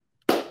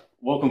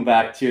Welcome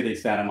back to the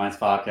Expanded Minds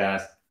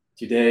podcast.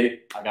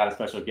 Today, I got a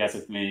special guest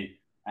with me,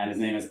 and his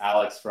name is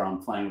Alex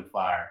from Playing with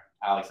Fire.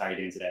 Alex, how are you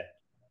doing today?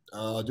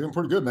 Doing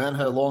pretty good, man.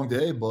 Had a long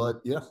day,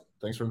 but yeah,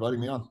 thanks for inviting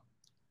me on.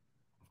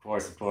 Of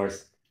course, of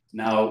course.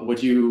 Now,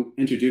 would you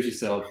introduce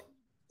yourself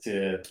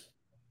to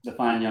the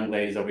fine young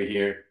ladies over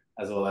here,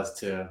 as well as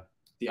to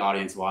the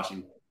audience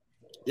watching?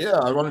 Yeah,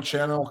 I run a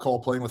channel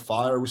called Playing with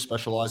Fire. We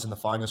specialize in the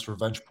finest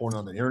revenge porn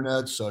on the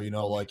internet. So,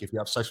 like if you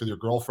have sex with your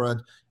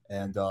girlfriend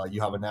and you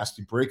have a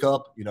nasty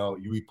breakup,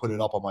 you put it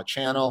up on my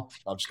channel.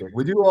 I'm just kidding.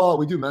 We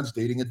do men's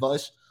dating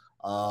advice,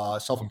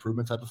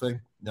 self-improvement type of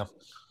thing. Yeah.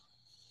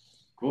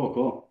 Cool,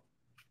 cool.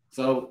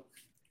 So,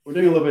 we're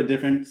doing a little bit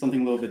different, something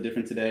a little bit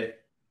different today.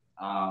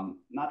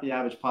 Not the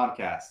average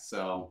podcast.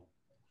 So,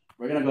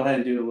 we're gonna go ahead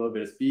and do a little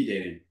bit of speed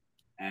dating,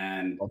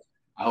 and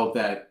I hope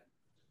that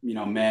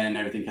men and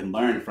everything can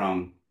learn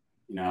from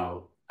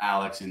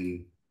Alex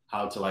and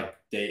how to like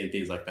date and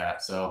things like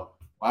that. So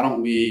why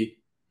don't we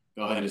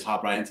go ahead and just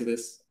hop right into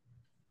this?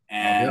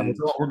 Yeah, And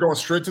we're going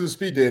straight to the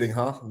speed dating,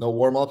 huh? No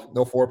warm up,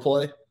 no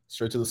foreplay,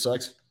 straight to the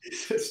sex.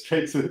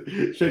 straight to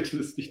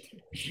the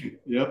speed.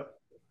 Yep.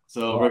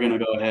 So we're gonna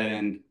go ahead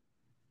and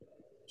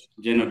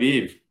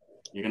Genevieve,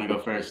 you're gonna go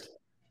first.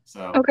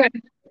 So Okay.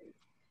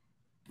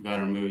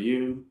 gotta remove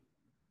you.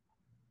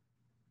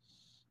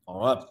 All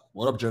right.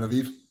 What up,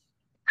 Genevieve?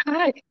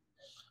 Hi.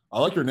 I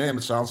like your name.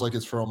 It sounds like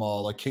it's from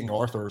like King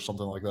Arthur or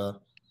something like that.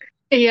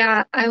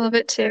 Yeah, I love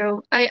it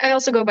too. I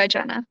also go by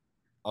Jenna.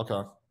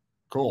 Okay,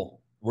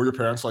 cool. Were your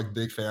parents like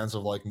big fans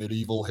of like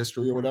medieval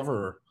history or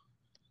whatever?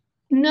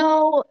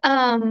 No,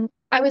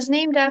 I was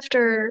named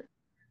after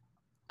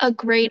a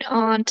great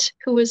aunt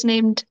who was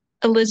named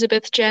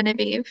Elizabeth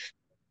Genevieve.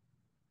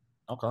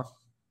 Okay,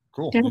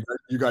 cool. Yeah.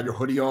 You got your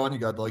hoodie on. You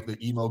got like the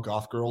emo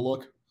goth girl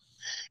look.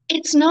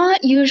 It's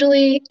not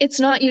usually this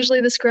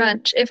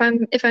grunge if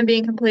I'm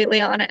being completely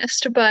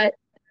honest, but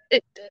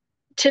it,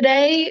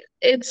 today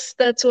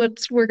that's what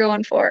we're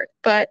going for.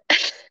 But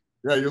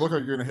Yeah, you look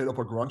like you're gonna hit up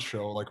a grunge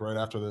show like right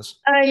after this.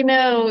 I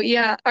know,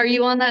 yeah. Are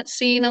you on that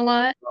scene a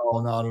lot? No,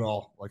 not at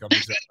all. Like I'm the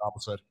exact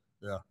opposite.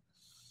 Yeah.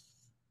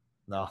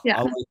 No,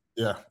 Yeah.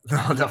 yeah,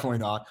 no, definitely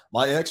not.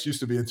 My ex used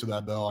to be into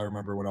that though. I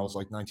remember when I was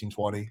like 19,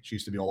 20. She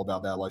used to be all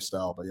about that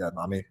lifestyle, but yeah,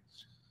 not me.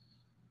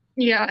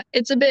 Yeah,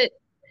 it's a bit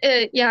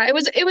yeah, it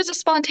was a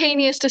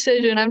spontaneous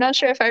decision. I'm not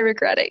sure if I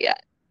regret it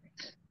yet.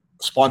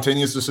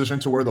 Spontaneous decision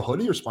to wear the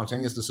hoodie or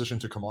spontaneous decision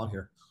to come on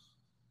here?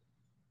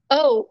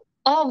 Oh,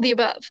 all of the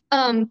above.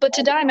 But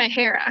to dye my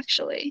hair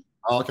actually.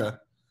 Oh, okay.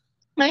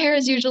 My hair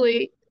is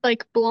usually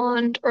like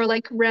blonde or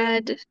like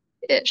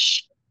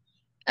red-ish.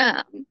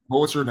 Well,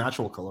 what's your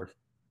natural color?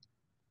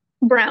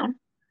 Brown.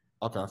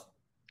 Okay.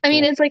 I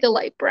mean, Cool. it's like a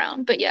light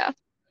brown, but yeah.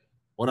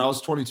 When I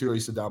was 22, I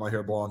used to dye my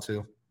hair blonde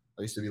too.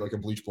 I used to be like a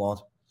bleach blonde.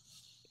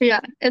 Yeah,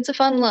 it's a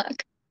fun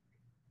look.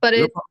 But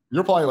You're,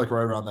 you're probably like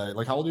right around that.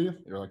 Like, how old are you?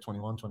 You're like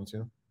 21,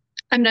 22?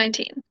 I'm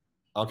 19.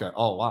 Okay.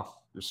 Oh, wow.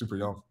 You're super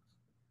young.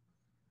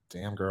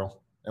 Damn,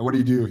 girl. And what do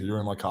you do? You're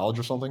in like college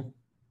or something?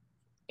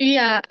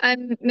 Yeah,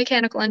 I'm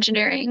mechanical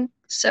engineering.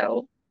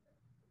 So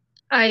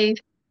I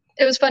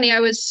it was funny,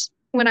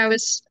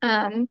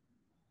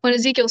 when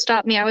Ezekiel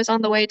stopped me, I was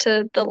on the way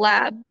to the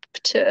lab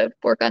to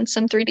work on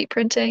some 3D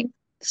printing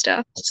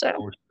stuff. So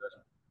Oh, shit.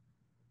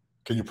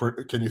 Can you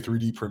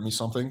 3D print me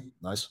something?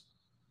 Nice.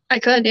 I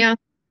could, yeah.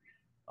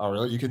 Oh,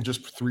 really? You can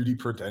just 3D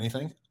print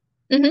anything?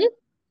 hmm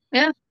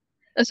Yeah,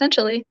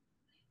 essentially.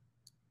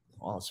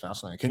 Wow, that's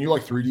fascinating. Can you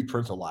like 3D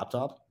print a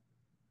laptop?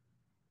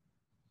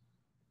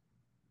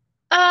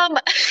 Um,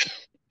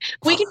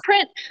 we can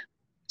print,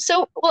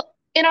 well,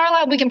 in our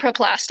lab we can print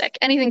plastic,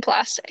 anything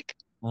plastic.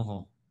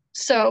 Mhm.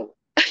 So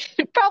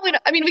probably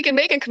not, I mean, we can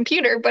make a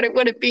computer, but it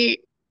wouldn't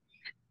be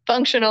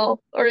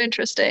functional or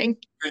interesting.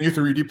 Can you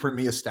 3D print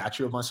me a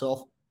statue of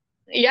myself?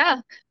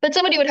 Yeah, but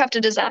somebody would have to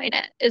design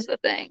it, is the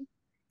thing.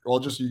 Well,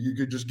 just you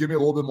could just give me a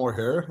little bit more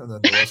hair, and then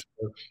the rest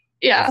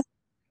Yeah,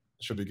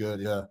 should be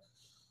good. Yeah.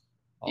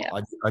 yeah,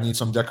 I need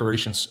some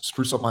decorations.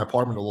 Spruce up my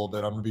apartment a little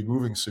bit. I'm gonna be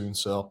moving soon,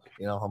 so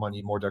I might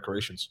need more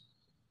decorations.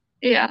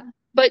 yeah.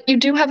 But you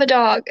do have a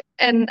dog,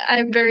 and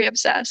I'm very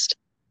obsessed.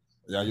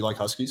 Yeah, you like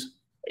huskies?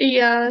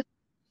 Yeah,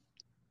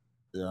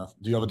 Yeah.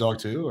 Do you have a dog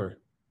too, or?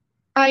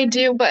 I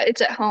do, but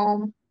it's at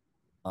home.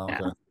 Oh, Yeah.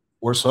 okay.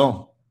 Where's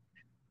home?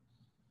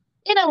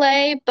 In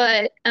LA,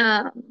 but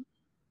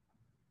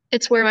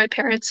it's where my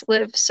parents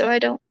live, so I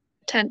don't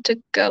tend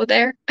to go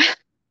there.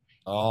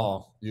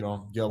 Oh, you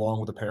don't get along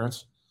with the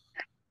parents?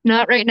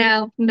 Not right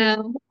now,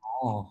 no.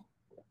 Oh,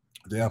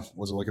 damn.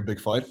 Was it like a big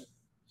fight?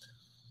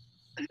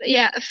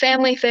 Yeah,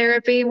 family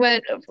therapy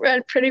went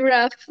pretty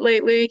rough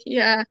lately.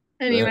 Yeah.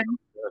 Yeah. Anyway,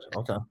 Good.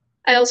 Okay.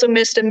 I also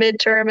missed a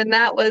midterm, and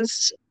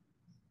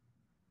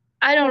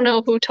I don't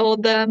know who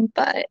told them,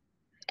 but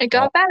I Oh,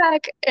 got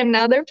back, and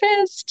now they're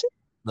pissed.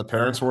 the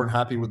parents weren't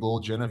happy with little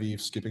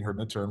Genevieve skipping her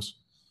midterms.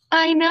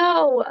 I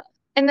know.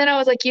 And then I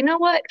was like, you know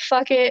what?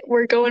 Fuck it.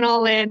 We're going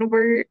all in.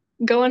 We're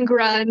going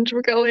grunge.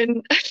 We're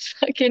going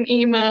fucking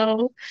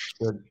emo.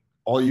 Good.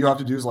 All you have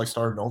to do is like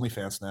start an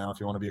OnlyFans now if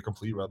you want to be a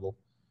complete rebel.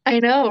 I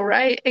know,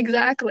 right?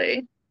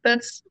 Exactly.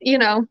 That's,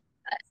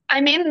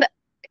 I mean,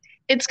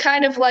 it's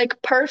kind of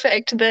like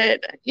perfect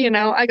that,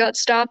 I got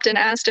stopped and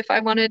asked if I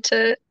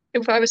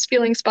was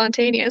feeling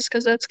spontaneous,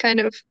 because that's kind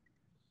of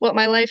what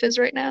my life is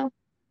right now.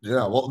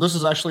 Yeah, well, this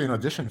is actually an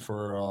audition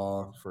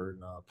for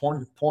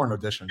porn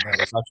audition. Yeah,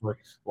 that's actually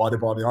why they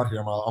brought me on here.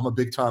 I'm a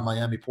big time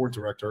Miami porn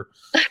director.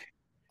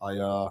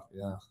 Yeah,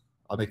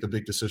 I make the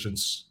big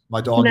decisions.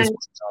 My dog is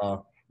Nice.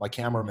 my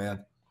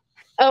cameraman.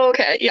 Oh,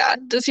 okay. Yeah.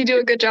 Does he do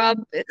a good job?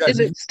 Yeah, Is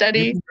it you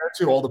steady? can get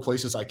to all the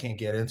places I can't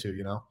get into.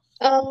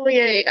 Oh,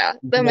 yeah, yeah, yeah.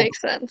 He's a That little,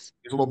 makes sense.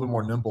 he's a little bit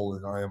more nimble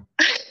than I am.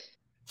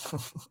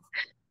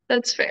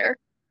 That's fair.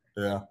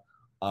 Yeah.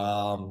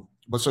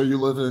 But so you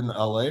live in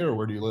LA or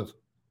where do you live?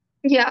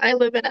 Yeah, I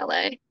live in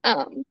LA,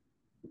 on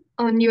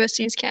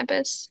USC's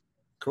campus.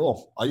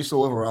 Cool. I used to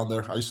live around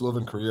there. I used to live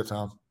in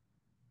Koreatown.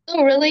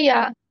 Oh, really?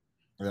 Yeah.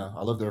 Yeah,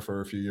 I lived there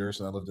for a few years,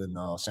 and I lived in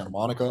Santa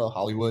Monica,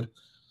 Hollywood.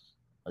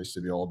 I used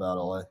to be all about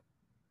LA,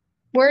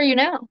 Where are you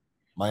now?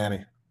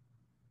 Miami.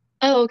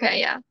 Oh, okay.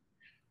 Yeah.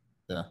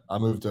 Yeah, I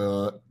moved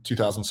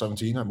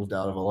 2017. I moved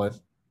out of LA.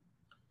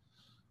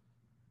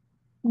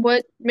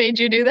 What made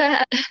you do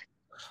that?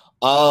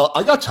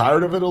 I got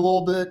tired of it a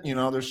little bit.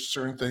 There's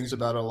certain things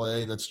about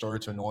LA that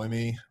started to annoy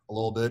me a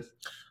little bit.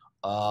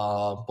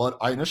 But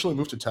I initially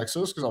moved to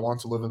Texas because I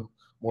wanted to live in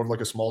more of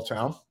like a small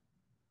town.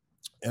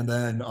 And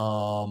then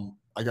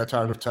I got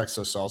tired of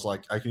Texas. So I was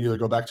like, I can either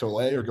go back to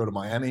LA or go to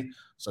Miami.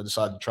 So I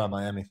decided to try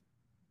Miami.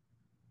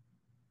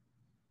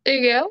 There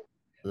you go.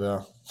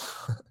 Yeah.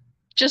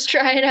 Just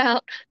try it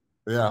out.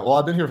 Yeah. Well,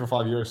 I've been here for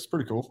 5 years. It's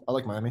pretty cool. I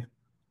like Miami.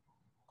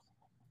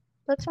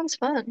 That sounds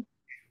fun.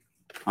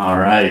 All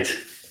right.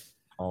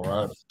 All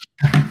right.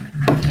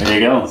 There you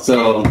go.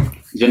 So,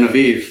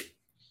 Genevieve,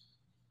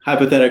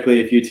 hypothetically,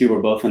 if you two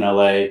were both in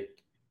LA,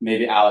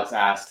 maybe Alex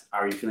asked,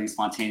 "Are you feeling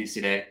spontaneous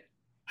today?"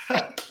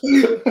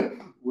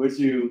 Would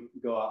you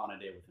go out on a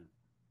date with him?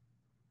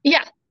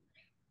 Yeah.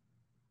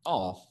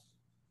 Oh.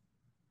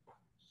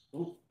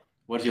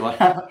 What'd you like?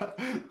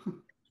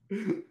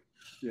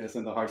 Yeah,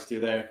 send the hearts to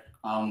you there.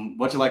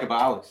 What'd you like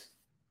about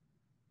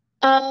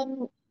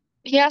Alex?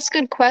 He asked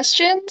good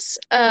questions.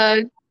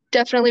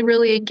 Definitely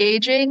really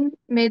engaging.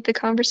 Made the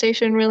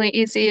conversation really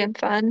easy and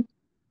fun.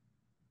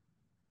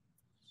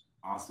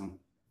 Awesome.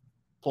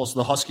 Plus,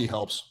 the husky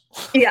helps.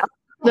 Yeah,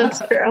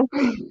 that's true.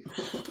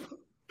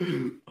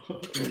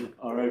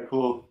 All right,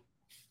 cool.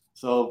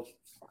 So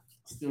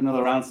let's do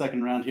another round,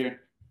 second round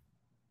here.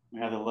 We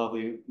have the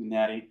lovely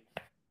Natty,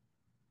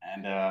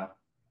 and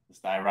let's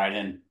dive right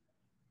in.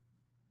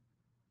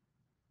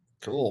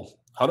 Cool.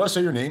 How do I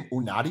say your name?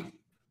 Unadi?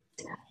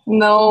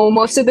 No,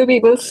 most of the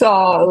people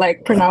saw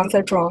pronounce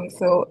it wrong,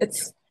 so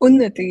it's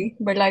Unnati,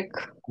 but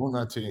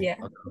Unati. yeah,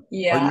 Okay.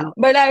 yeah.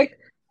 But I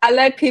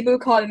let people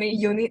call me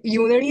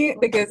Unity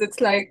because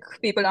it's like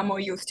people are more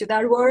used to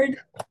that word.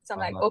 So I'm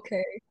like,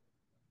 okay.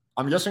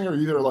 I'm guessing you're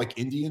either like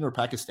Indian or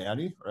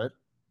Pakistani, right?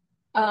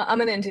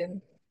 I'm an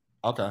Indian.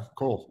 Okay,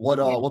 cool. What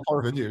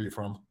part of India are you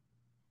from?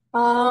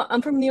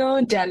 I'm from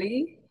near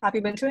Delhi. Have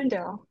you been to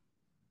India?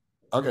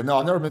 Okay, no,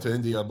 I've never been to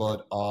India,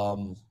 but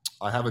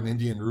I have an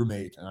Indian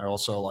roommate, and I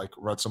also like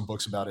read some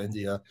books about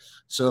India.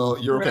 So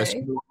you're okay.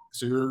 Right.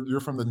 So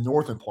you're from the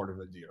northern part of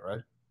India,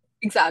 right?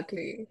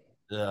 Exactly.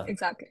 Yeah.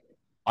 Exactly.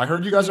 I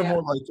heard you guys are Yeah.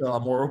 more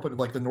like more open.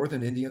 Like the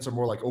northern Indians are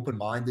more like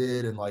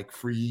open-minded and like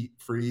free,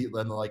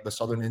 than like the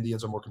southern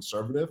Indians are more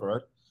conservative,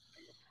 right?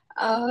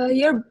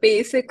 You're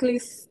basically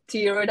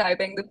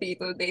stereotyping the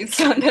people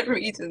based on their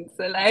region.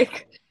 So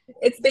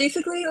it's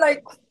basically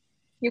like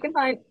you can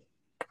find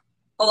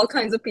all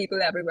kinds of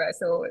people everywhere.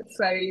 So it's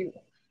very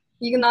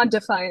you cannot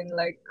define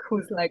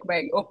who's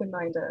very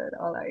open-minded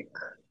or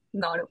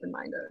not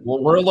open-minded.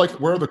 Well,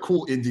 where are the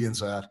cool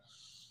Indians at?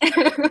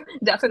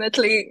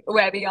 Definitely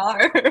where we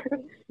are.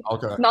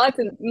 Okay. Not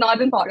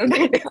in part of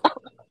India.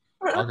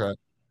 Okay.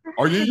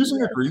 Are you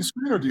using a green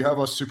screen or do you have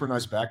a super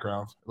nice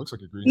background? It looks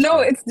like a green No,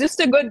 screen. it's just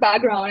a good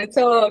background. It's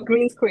a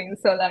green screen.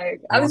 So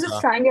I was just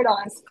Okay. trying it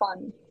on. It's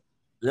fun.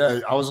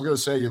 Yeah, I was gonna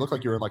say you look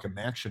like you're in like a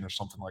mansion or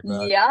something like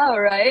that. Yeah,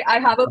 right. I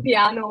have a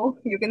piano.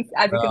 As you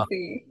Yeah. can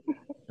see.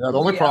 Yeah, the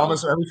only Yeah. problem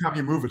is every time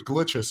you move it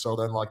glitches, so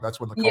then like that's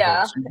when the cover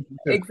Yeah, is. So you just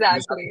have to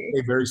exactly.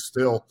 stay very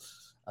still,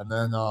 and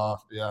then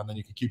and then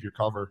you can keep your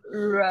cover. So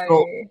Right.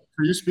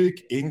 do you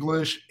speak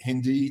English,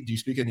 Hindi? Do you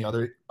speak any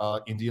other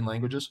Indian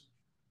languages?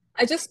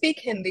 I just speak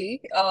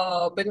Hindi,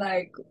 but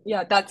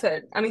yeah, that's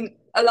it. I mean,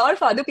 a lot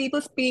of other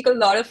people speak a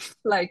lot of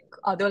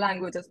other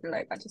languages, but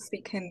I just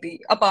speak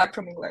Hindi apart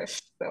from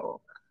English.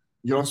 So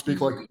You don't speak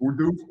like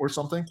Urdu or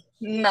something?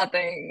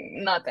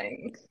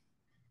 nothing.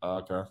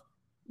 Okay.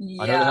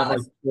 I know they have Yeah,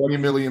 like 20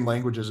 million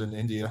languages in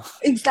India.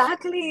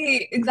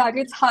 exactly.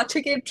 It's hard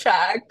to keep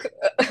track.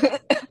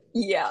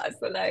 Yeah,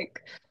 so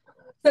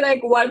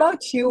what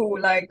about you?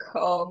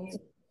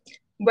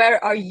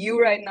 Where are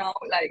you right now?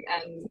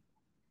 And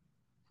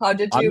how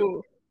did I'm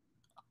you?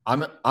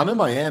 I'm in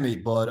Miami,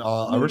 but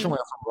Hmm. originally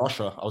I'm from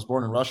Russia. I was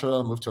born in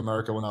Russia, moved to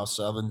America when I was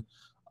 7.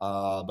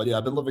 But yeah,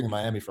 I've been living in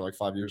Miami for like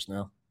 5 years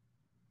now.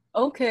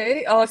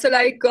 Okay. So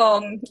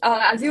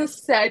as you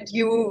said,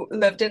 you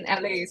lived in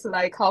LA. So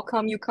like, how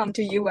come you come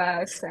to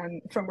US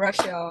and from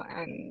Russia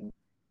and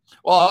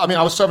Well, I mean,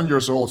 I was 7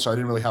 years old, so I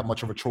didn't really have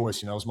much of a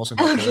choice. It was mostly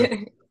my parents.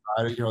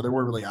 okay. They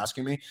weren't really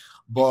asking me,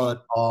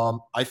 but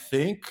I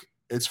think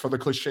it's for the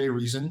cliche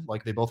reason,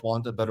 like they both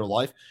wanted a better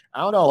life.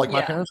 I don't know, like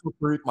Yeah.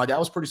 my dad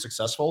was pretty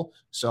successful,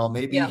 so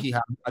maybe Yeah. he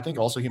had. I think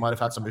also he might have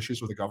had some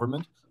issues with the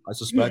government. I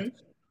suspect.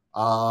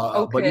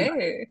 Hmm. But yeah,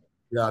 Okay.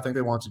 yeah, I think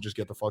they wanted to just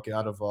get the fuck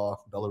out of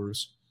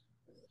Belarus.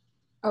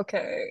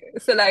 Okay.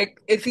 So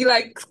like, is he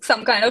like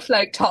some kind of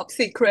like top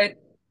secret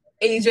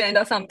agent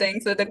or something?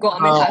 So the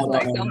government No, has no,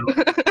 like no, some.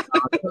 no.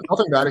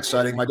 Nothing that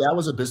exciting. My dad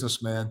was a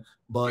businessman,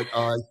 but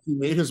he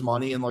made his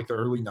money in like the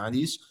early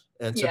 90s.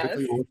 And Yes.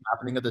 typically, what was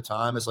happening at the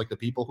time is like the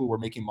people who were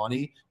making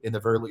money in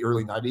the very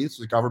early 90s,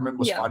 the government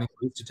was Yeah. finding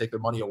ways to take their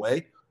money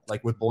away,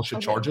 like with bullshit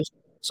Okay. charges.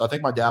 So I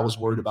think my dad was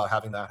worried about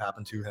having that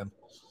happen to him.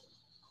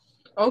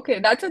 Okay.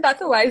 That's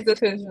a wise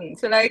decision.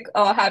 So like,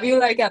 have you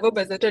like ever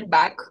visited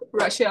back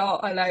Russia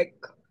or like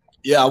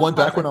Yeah, I went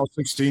back how's when it? I was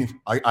 16.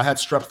 I had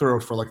strep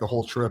throat for like the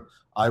whole trip.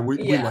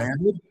 We Yeah.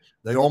 landed.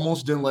 They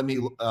almost didn't let me.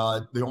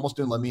 They almost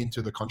didn't let me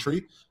into the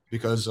country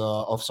because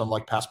of some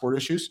like passport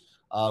issues.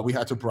 We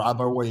had to bribe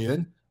our way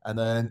in, and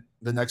then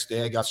the next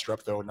day I got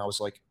strep throat, and I was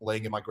like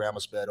laying in my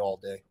grandma's bed all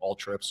day, all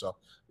trip. So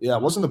yeah,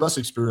 it wasn't the best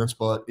experience,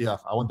 but yeah,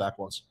 I went back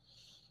once.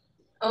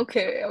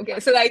 Okay, okay.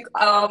 So like,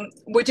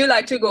 would you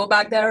like to go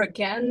back there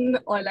again,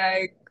 or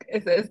like,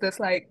 is this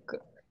like,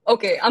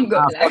 okay, I'm good.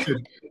 Ah, fuck Like,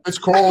 it. It's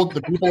cold.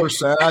 The people are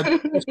sad.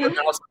 It's right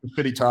now it's like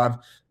a shitty time.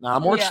 Now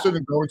I'm more yeah, interested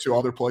in going to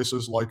other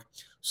places like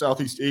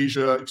Southeast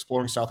Asia,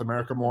 exploring South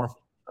America more.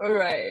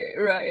 right,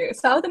 right.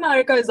 South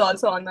America is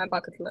also on my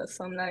bucket list.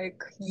 So I'm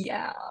like,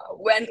 yeah,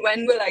 when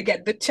will I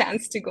get the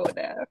chance to go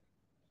there?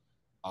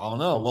 I don't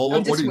know. Well, I'm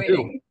what do just you do?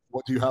 waiting.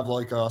 What do you have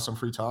like some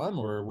free time,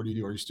 or what do you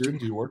do? Are you a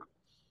student? Do you work?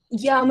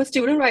 Yeah, I'm a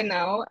student right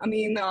now. I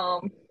mean,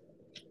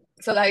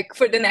 so like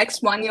for the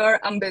next 1 year,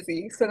 I'm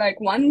busy. So like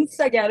once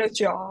I get a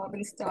job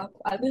and stuff,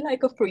 I'll be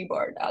like a free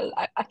bird.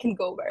 I can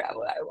go wherever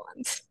I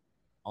want.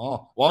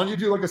 Oh, why don't you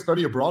do like a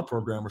study abroad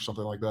program or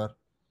something like that?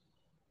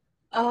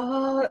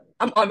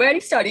 I'm already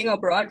studying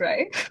abroad,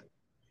 right?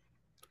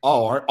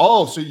 Oh,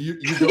 oh, so you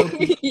go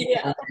to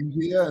Yeah.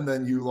 India and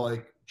then you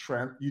like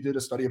you did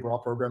a study abroad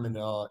program in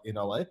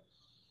LA?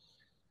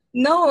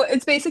 No,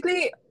 it's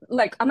basically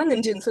like I'm an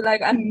Indian, so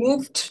like I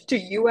moved to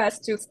US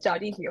to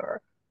study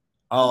here.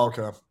 Oh,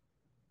 okay.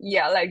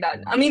 Yeah, like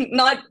that. I mean,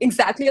 not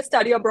exactly a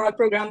study abroad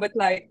program, but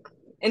like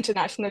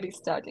internationally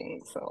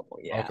studying. So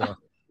yeah. Okay.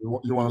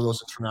 You're one of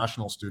those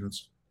international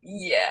students.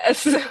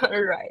 Yes,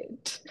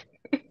 right.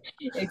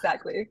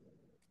 Exactly.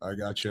 I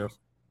got you.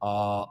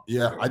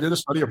 Yeah, I did a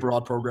study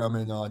abroad program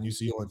in New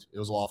Zealand. It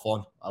was a lot of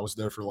fun. I was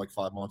there for like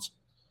 5 months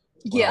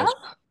when I Yeah. was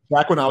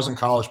back when I was in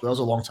college, but that was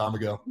a long time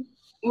ago.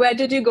 Where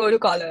did you go to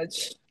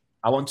college?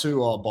 I went to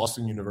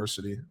Boston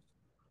University.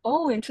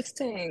 Oh,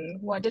 interesting.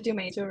 What did you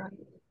major in?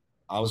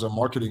 I was a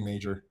marketing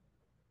major.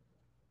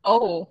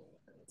 Oh,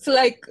 so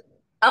like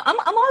I'm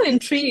all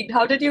intrigued.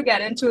 How did you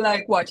get into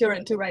like what you're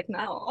into right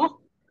now?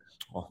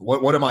 Well,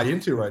 what am I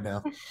into right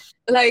now?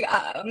 Like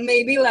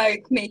maybe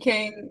like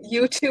making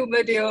YouTube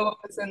videos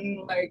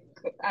and like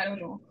I don't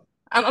know.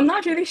 I'm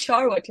not really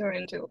sure what you're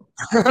into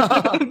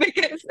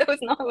because it was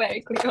not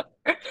very clear.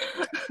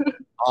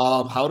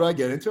 How did I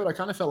get into it? I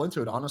kind of fell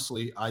into it,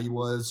 honestly. I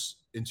was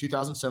in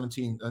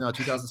 2017, no,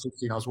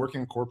 2016. I was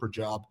working a corporate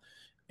job,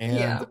 and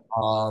Yeah,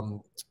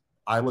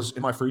 I was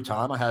in my free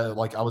time. I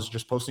was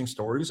just posting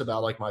stories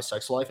about like my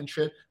sex life and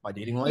shit, my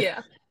dating life,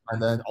 yeah.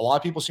 and then a lot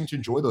of people seemed to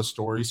enjoy those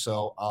stories.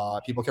 So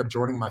people kept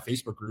joining my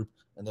Facebook group,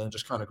 and then it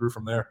just kind of grew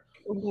from there.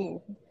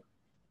 Ooh,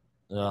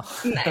 Yeah,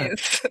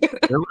 nice.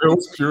 it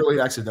was purely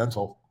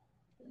accidental.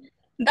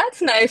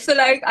 That's nice. So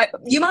like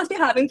you must be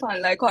having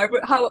fun. Like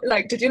corporate, how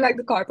like did you like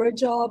the corporate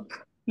job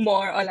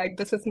more or like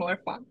this is more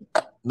fun?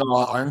 No,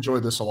 I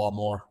enjoyed this a lot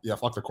more. Yeah,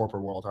 fuck the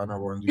corporate world. I never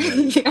want to do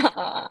that. Yeah,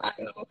 I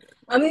know.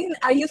 I mean,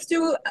 I used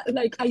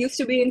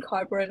to be in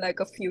corporate like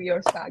a few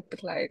years back,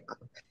 but like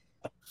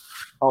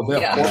Oh, damn.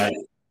 All yeah.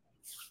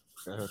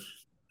 right.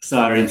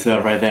 Sorry to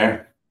interrupt right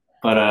there,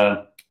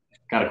 but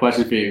got a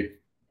question for you.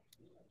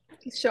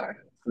 Sure.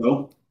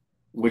 So,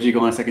 would you go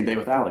on a second date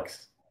with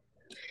Alex?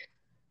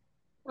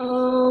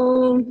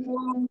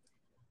 Um,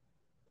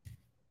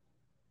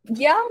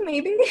 yeah,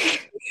 maybe.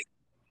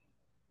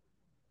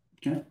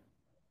 Okay.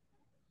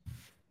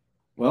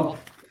 Well,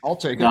 I'll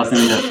take that was it.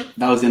 the end of,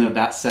 that was the end of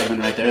that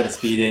segment right there, the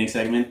speed dating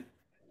segment.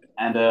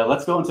 And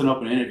let's go into an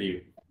open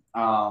interview.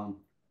 And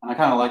I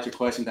kind of liked your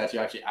question that you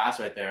actually asked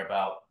right there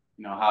about,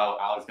 how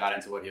Alex got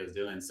into what he was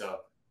doing. So,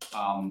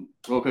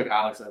 real quick,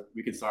 Alex,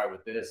 we can start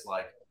with this.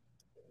 Like,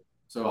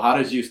 so how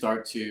did you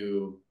start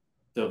to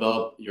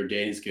develop your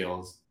dating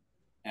skills,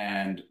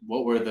 and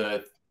what were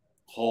the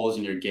holes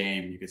in your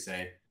game, you could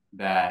say,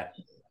 that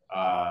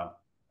uh,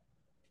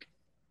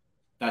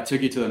 that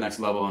took you to the next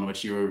level in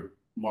which you were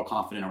more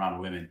confident around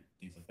women,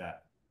 things like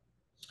that?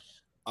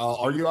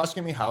 Are you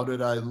asking me how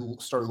did I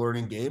start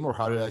learning game or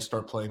how did I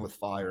start playing with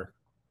fire?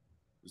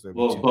 Is there be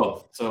Well, two?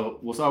 both. So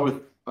we'll start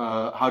with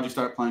how'd you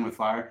start playing with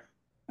fire?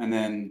 And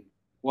then,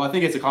 well, I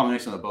think it's a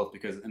combination of both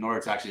because in order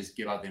to actually just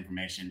give out the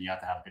information, you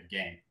have to have a good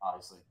game,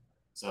 obviously.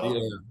 So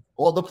Yeah.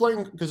 Well, the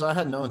playing because I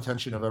had no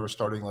intention of ever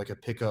starting like a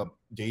pickup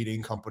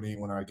dating company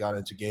when I got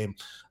into game.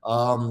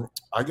 I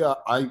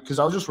because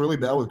I was just really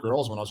bad with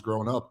girls when I was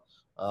growing up.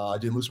 I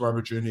didn't lose my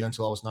virginity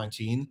until I was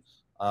 19.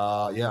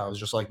 Yeah, I was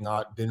just like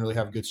not didn't really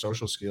have good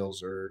social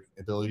skills or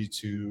ability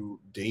to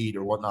date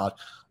or whatnot.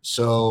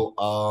 So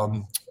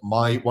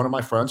my one of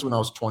my friends when I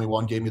was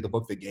 21 gave me the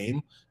book The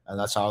Game, and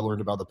that's how I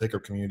learned about the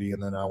pickup community.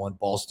 And then I went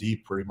balls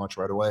deep pretty much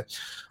right away.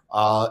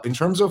 In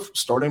terms of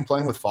starting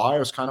playing with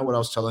fire, it's kind of what I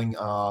was telling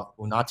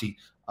Unati.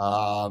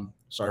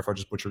 Sorry if I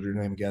just butchered your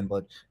name again,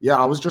 but yeah,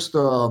 I was just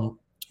I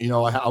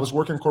was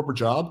working a corporate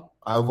job.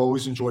 I've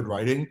always enjoyed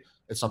writing.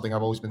 It's something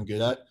I've always been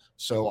good at.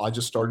 So I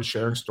just started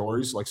sharing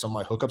stories, like some of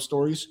my hookup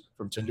stories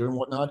from Tinder and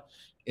whatnot,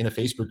 in a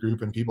Facebook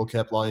group, and people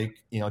kept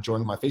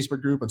joining my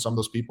Facebook group, and some of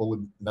those people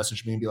would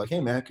message me and be like, "Hey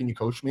man, can you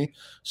coach me?"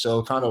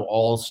 So kind of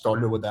all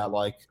started with that.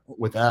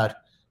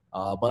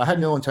 But I had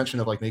no intention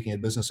of like making a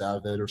business out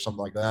of it or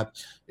something like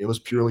that. It was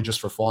purely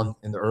just for fun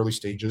in the early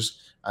stages.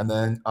 And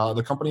then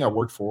the company I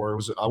worked for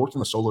I worked in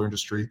the solar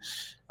industry.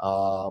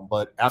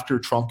 But after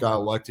Trump got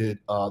elected,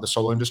 the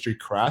solar industry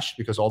crashed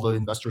because all the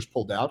investors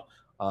pulled out.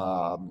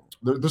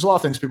 There's a lot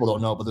of things people don't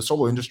know, but the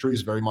solar industry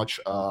is very much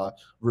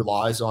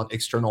relies on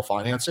external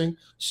financing.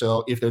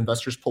 So if the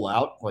investors pull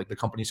out, like the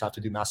companies have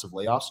to do massive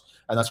layoffs,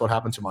 and that's what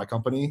happened to my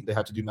company. They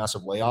had to do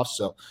massive layoffs.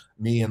 So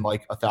me and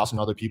like 1,000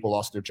 other people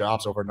lost their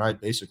jobs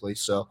overnight, basically.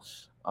 So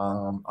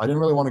I didn't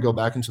really want to go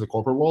back into the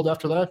corporate world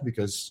after that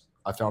because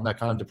I found that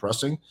kind of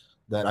depressing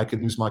that I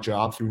could lose my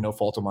job through no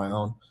fault of my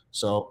own.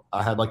 So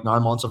I had like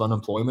 9 months of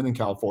unemployment in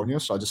California.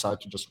 So I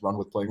decided to just run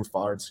with playing with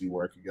fire and see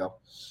where I could go.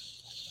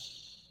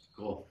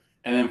 cool.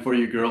 And then for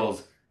you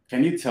girls,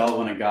 can you tell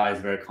when a guy is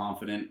very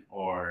confident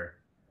or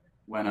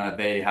when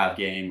they have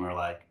game or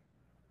like,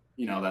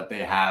 that they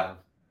have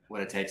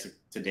what it takes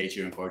to date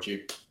you and court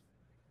you?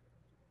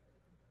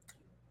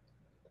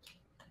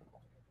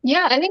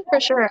 Yeah, I think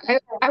for sure.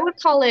 I would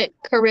call it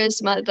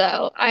charisma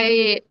though.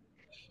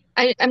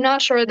 I'm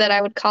not sure that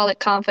I would call it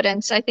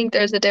confidence. I think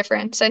there's a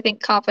difference. I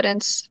think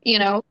confidence,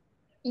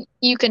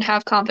 you can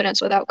have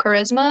confidence without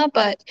charisma,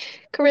 but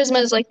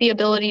charisma is like the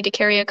ability to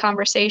carry a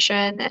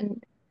conversation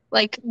and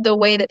like the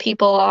way that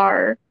people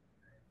are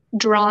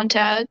drawn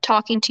to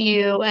talking to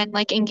you and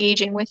like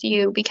engaging with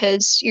you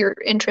because you're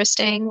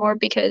interesting or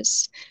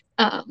because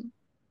um,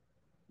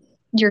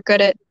 you're good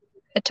at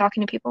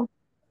talking to people.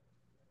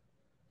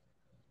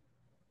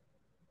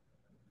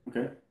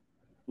 Okay.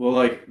 Well,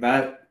 like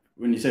that,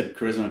 when you said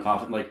charisma and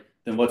confidence, like,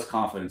 then what's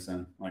confidence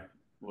then? Like,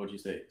 what would you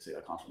say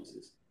that confidence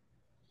is?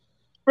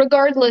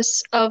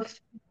 Regardless of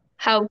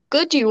how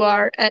good you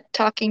are at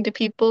talking to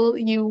people,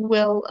 you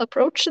will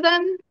approach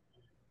them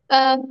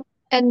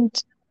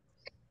and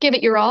give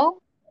it your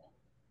all.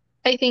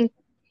 I think,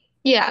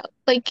 yeah,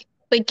 like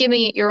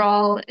giving it your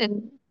all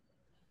and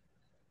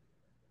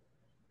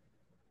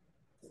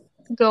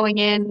going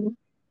in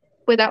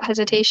without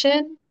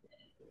hesitation.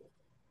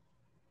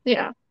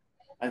 Yeah.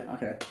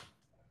 Okay.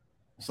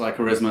 So like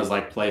charisma is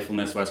like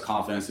playfulness, whereas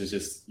confidence is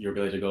just your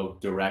ability to go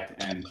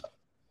direct and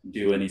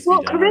do what needs to Well,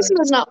 be done. Right?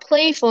 charisma is not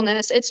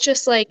playfulness. It's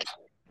just like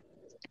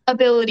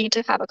ability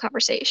to have a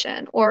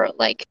conversation or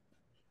like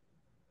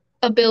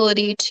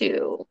ability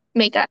to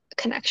make that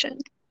connection.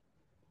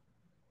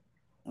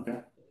 Okay.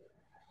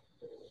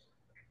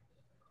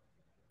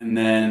 And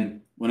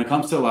then when it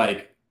comes to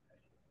like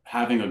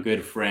having a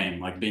good frame,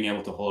 like being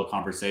able to hold a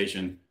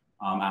conversation,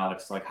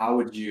 Alex, like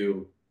how did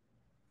you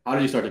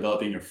start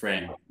developing your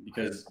frame?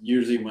 Because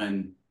usually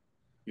when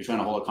you're trying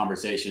to hold a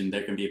conversation,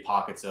 there can be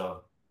pockets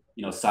of,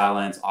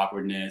 silence,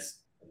 awkwardness,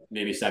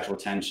 maybe sexual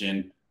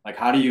tension. Like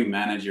how do you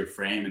manage your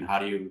frame and how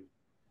do you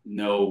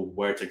know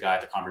where to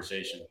guide the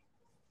conversation?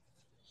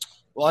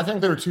 Well, I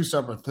think there are two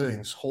separate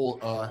things: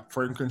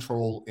 frame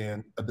control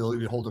and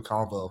ability to hold a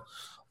convo.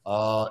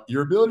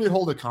 Your ability to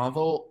hold a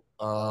convo.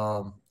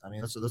 I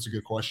mean, that's a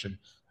good question.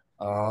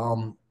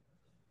 Um,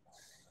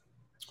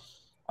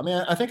 I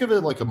mean, I think of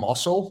it like a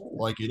muscle.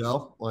 Like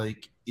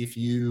like if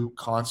you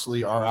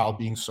constantly are out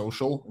being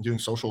social and doing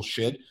social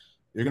shit,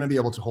 you're gonna be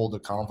able to hold a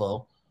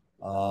convo.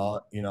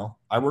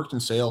 I worked in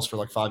sales for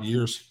like 5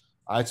 years.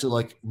 I had to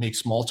like make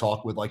small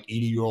talk with like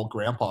 80-year-old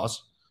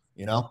grandpas.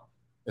 You know,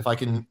 if I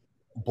can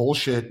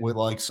bullshit with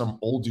like some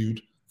old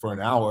dude for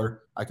an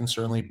hour, I can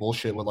certainly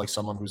bullshit with like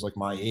someone who's like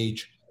my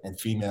age and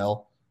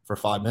female for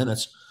 5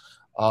 minutes.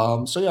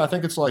 So yeah, I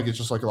think it's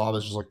just like a lot of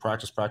it's just like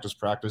practice, practice,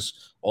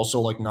 practice.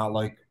 Also, like not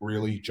like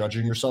really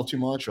judging yourself too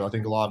much. Or I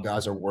think a lot of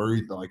guys are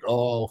worried, they're like,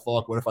 oh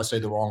fuck, what if I say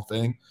the wrong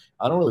thing?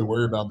 I don't really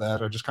worry about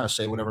that. I just kind of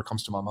say whatever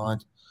comes to my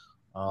mind.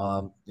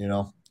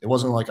 It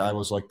wasn't like I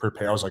was like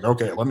prepared. I was like,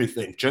 okay, let me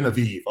think.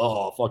 Genevieve,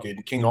 oh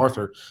fucking King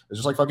Arthur. It's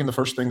just like fucking the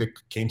first thing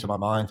that came to my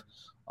mind.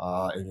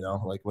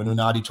 Like when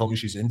Unadi told me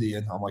she's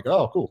Indian, I'm like,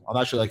 oh, cool. I'm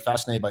actually like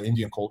fascinated by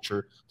Indian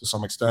culture to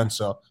some extent.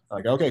 So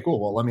like, okay,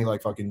 cool. Well, let me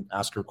like fucking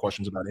ask her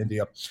questions about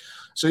India.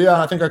 So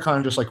yeah, I think I kind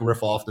of just like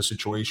riff off the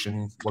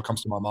situation, what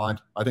comes to my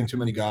mind. I think too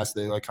many guys,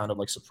 they like kind of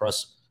like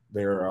suppress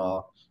they're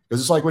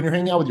because it's like when you're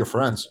hanging out with your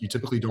friends, you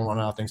typically don't run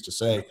out of things to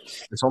say.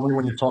 It's only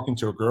when you're talking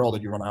to a girl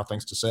that you run out of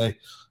things to say.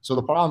 So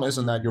the problem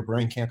isn't that your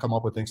brain can't come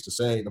up with things to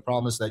say. The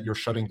problem is that you're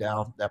shutting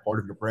down that part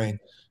of your brain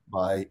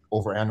by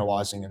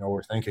overanalyzing and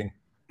overthinking.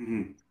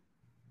 Mm-hmm.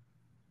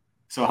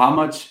 So how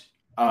much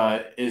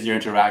is your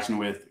interaction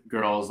with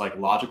girls like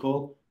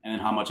logical, and then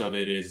how much of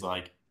it is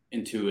like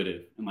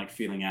intuitive and like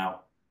feeling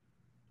out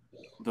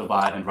the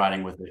vibe and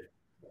riding with it?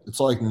 It's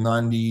like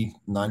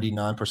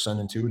 99%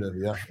 intuitive.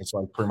 Yeah, it's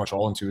like pretty much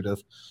all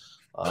intuitive.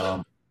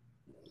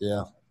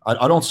 Yeah,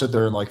 I don't sit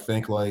there and like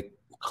think like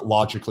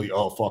logically,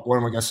 oh fuck, what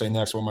am I gonna say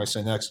next? What am I gonna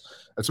say next?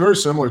 It's very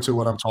similar to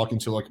when I'm talking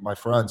to like my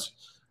friends.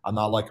 I'm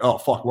not like, oh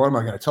fuck, what am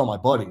I gonna tell my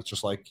buddy? It's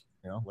just like,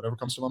 whatever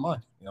comes to my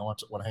mind. I want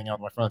to hang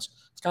out with my friends.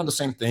 It's kind of the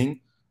same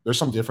thing. There's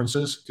some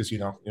differences because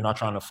you're not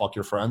trying to fuck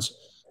your friends,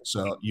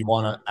 so you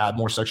want to add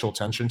more sexual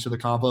tension to the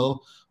convo,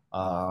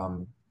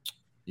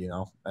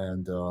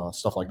 and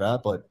stuff like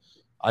that. But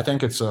I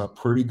think it's a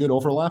pretty good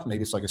overlap.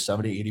 Maybe it's like a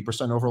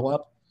 70-80%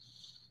 overlap.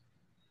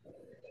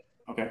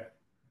 Okay.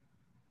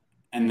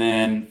 And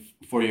then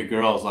for your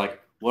girls,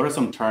 like, what are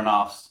some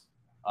turnoffs?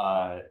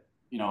 What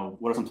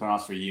are some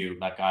turnoffs for you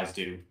that guys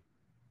do?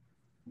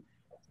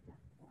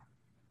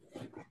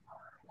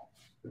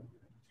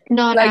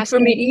 Not Like asking,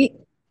 for me,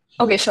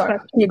 okay,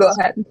 sure, you go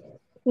ahead.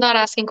 not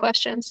asking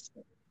questions.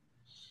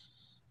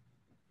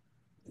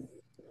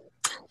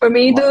 For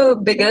me, the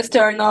biggest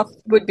turnoff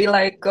would be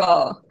like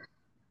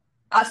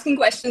asking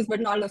questions but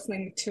not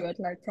listening to it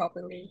like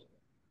properly,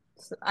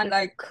 and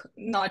like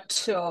not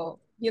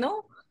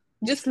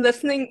just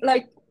listening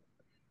like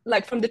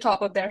from the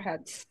top of their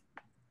heads.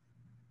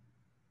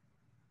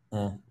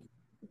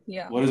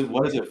 Yeah. What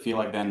does it feel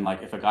like then?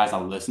 Like if a guy's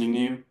not listening to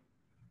you,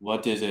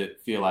 what does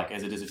it feel like?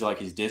 Does it feel like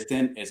he's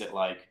distant? Is it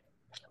like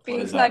what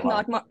Feels is that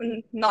like like?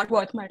 not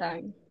worth my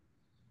time.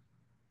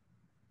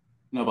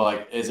 No, but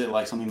like is it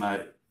like something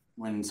that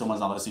when someone's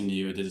not listening to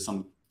you, does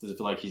it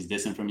feel like he's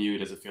distant from you?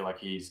 Does it feel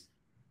like does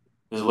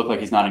it look like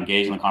he's not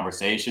engaged in the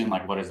conversation?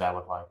 Like what does that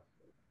look like?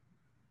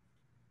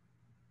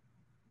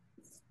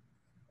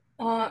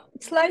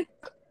 It's like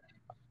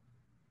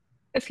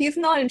if he's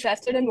not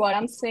interested in what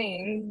I'm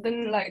saying,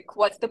 then like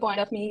what's the point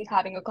of me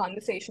having a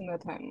conversation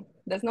with him?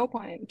 There's no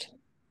point.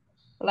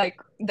 Like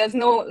there's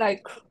no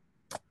like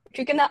if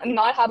you can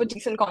not have a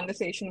decent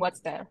conversation, what's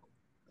there?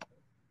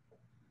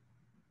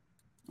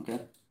 Okay.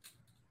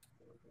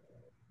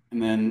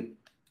 And then,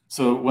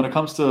 so when it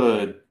comes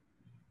to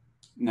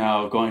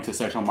now going to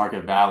sexual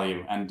market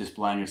value and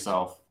displaying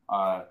yourself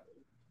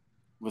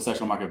with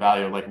sexual market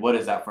value, like what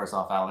is that first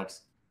off,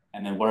 Alex?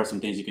 And then what are some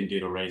things you can do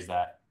to raise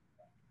that?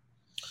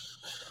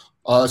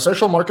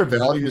 Sexual market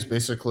value is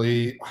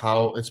basically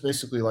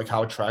like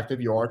how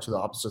attractive you are to the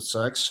opposite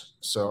sex.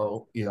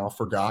 So,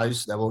 for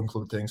guys, that will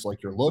include things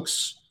like your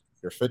looks,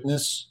 your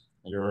fitness,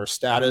 your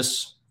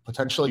status,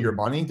 potentially your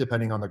money,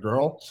 depending on the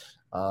girl.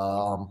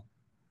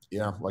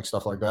 Like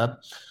stuff like that.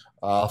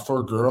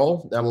 For a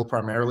girl, that will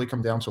primarily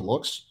come down to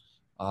looks.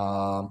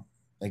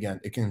 Again,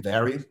 it can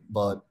vary,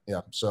 but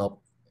yeah. So,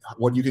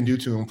 what you can do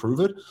to improve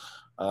it?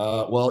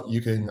 Well,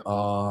 you can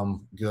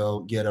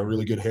go get a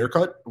really good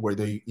haircut where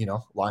they,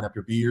 line up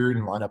your beard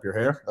and line up your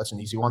hair. That's an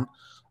easy one.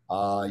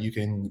 You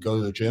can go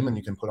to the gym and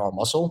you can put on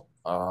muscle.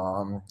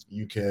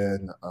 You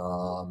can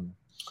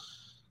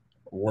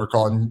work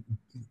on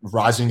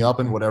rising up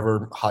in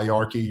whatever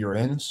hierarchy you're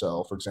in.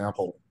 So, for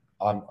example,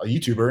 I'm a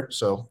YouTuber.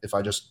 So if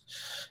I just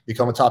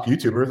become a top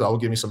YouTuber, that will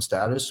give me some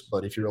status.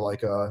 But if you're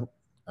like I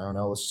don't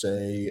know, let's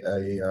say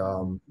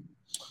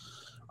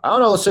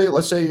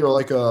let's say you're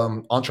like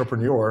an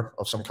entrepreneur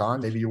of some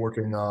kind. Maybe you work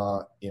in,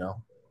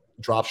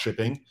 drop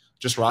shipping,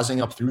 just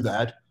rising up through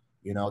that,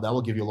 that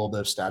will give you a little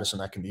bit of status in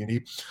that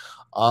community.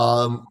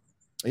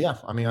 Yeah,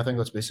 I mean, I think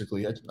that's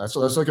basically it. That's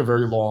like a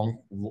very long,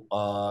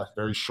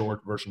 very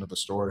short version of the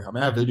story. I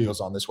mean, I have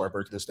videos on this where I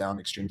break this down in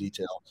extreme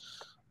detail.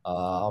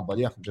 But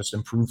yeah, just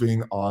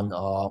improving on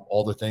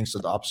all the things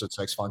that the opposite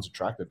sex finds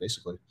attractive,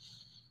 basically.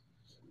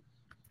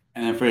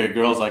 And then for your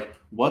girls, like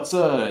what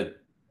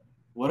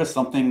is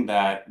something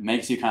that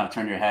makes you kind of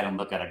turn your head and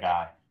look at a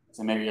guy?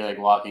 So maybe you're like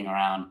walking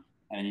around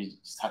and then you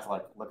just have to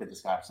like look at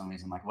this guy for some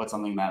reason. Like what's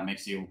something that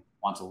makes you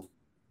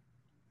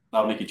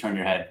that'll make you turn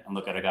your head and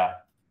look at a guy?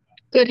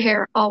 Good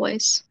hair,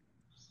 always.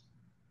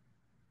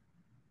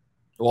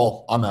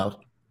 Well, I'm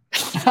out.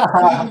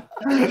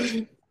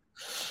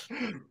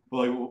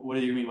 Well, like, what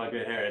do you mean by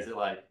good hair? Is it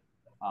like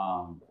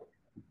a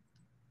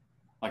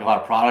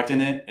lot of product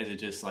in it? Is it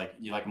just like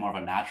you like more of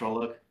a natural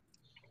look?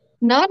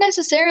 Not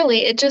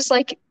necessarily. It just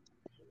like,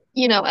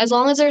 as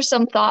long as there's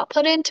some thought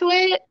put into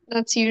it,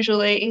 that's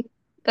usually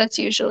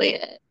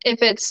it.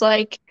 If it's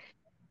like,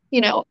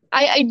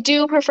 I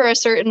do prefer a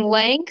certain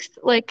length,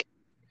 like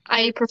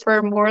I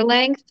prefer more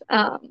length.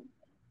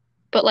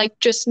 But like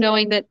just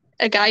knowing that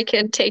a guy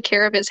can take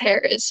care of his hair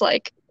is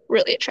like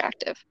really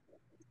attractive.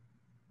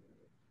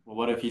 Well,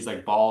 what if he's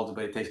like bald,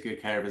 but he takes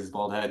good care of his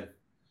bald head?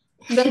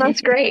 Then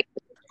that's great.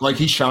 Like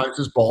he shines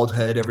his bald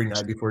head every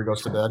night before he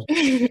goes to bed.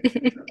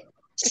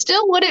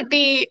 Still wouldn't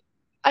be,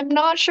 I'm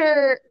not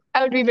sure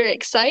I would be very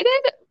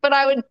excited, but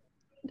I would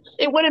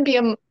it wouldn't be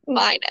a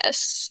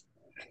minus.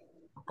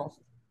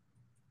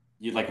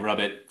 You'd like rub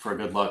it for a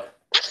good look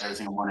every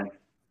single morning.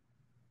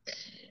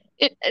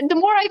 The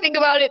more I think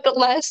about it, the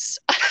less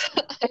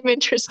I'm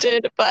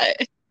interested, but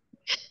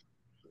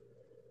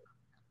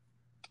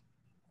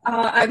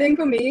I think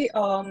for me,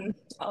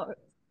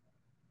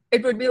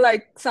 it would be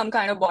like some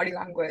kind of body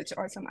language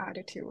or some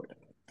attitude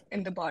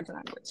in the body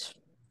language.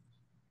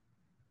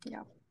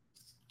 Yeah.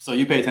 So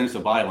you pay attention to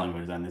body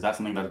language then. Is that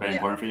something that's very Yeah.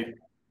 important for you?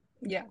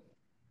 Yeah.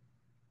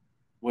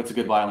 What's a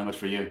good body language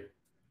for you?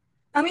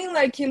 I mean,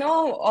 like,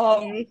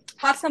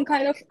 have some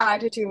kind of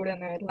attitude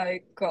in it,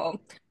 like,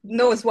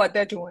 knows what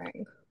they're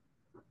doing.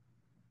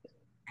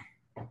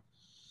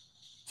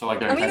 So like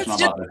they're I mean, intentional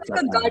it's just about their like steps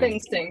a and gut everything.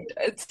 instinct.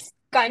 It's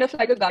kind of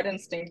like a gut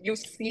instinct. You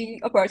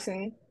see a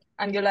person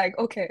and you're like,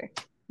 okay,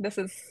 this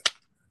is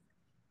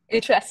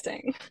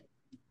interesting.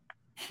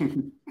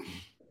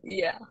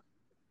 Yeah.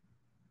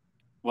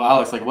 Well,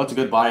 Alex, like what's a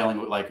good body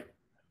language like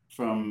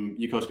from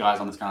you coach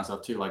guys on this kind of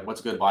stuff too? Like what's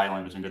good body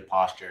language and good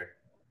posture?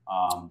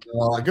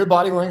 Like good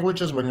body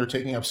language is when you're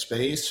taking up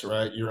space,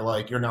 right?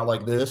 You're not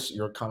like this.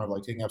 You're kind of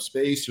like taking up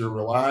space. You're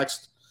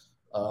relaxed.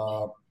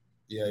 Uh,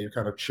 yeah, you're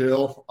kind of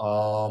chill.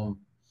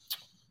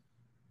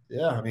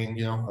 Yeah, I mean,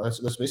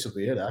 that's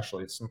basically it.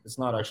 Actually, it's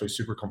not actually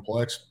super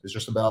complex. It's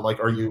just about like,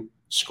 are you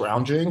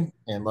scrounging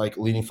and like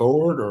leaning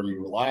forward, or are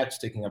you relaxed,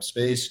 taking up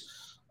space?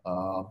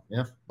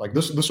 Yeah, like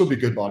this would be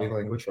good body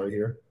language right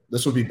here.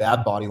 This would be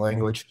bad body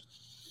language.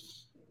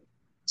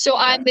 so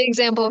I'm Okay. the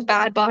example of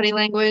bad body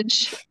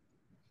language.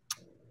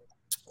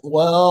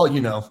 Well,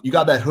 you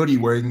got that hoodie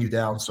wearing you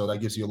down, so that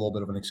gives you a little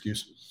bit of an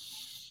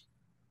excuse.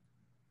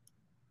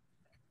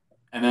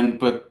 And then,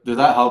 but does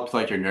that help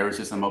like your nervous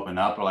system open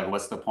up, or like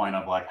what's the point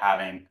of like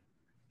having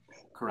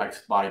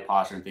correct body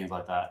posture and things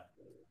like that?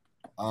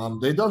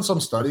 They've done some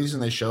studies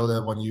and they show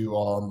that when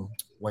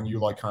you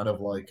like kind of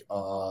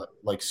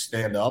like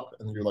stand up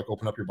and you're like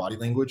open up your body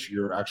language,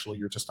 your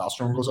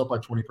testosterone goes up by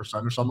 20%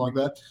 or something like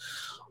that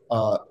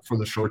for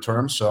the short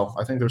term. So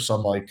I think there's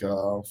some like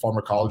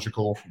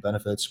pharmacological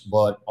benefits,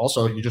 but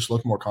also you just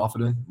look more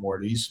confident, more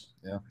at ease.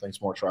 Yeah,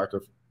 things more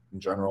attractive in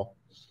general.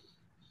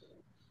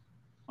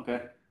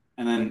 Okay.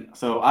 And then,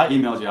 so I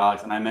emailed you,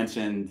 Alex, and I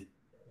mentioned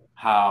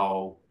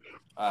how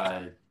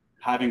uh,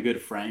 having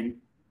good frame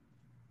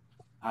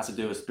has to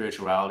do with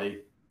spirituality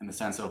in the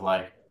sense of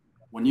like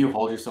when you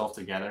hold yourself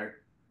together,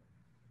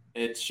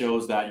 it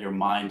shows that your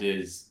mind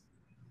is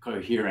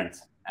coherent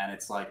and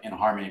it's like in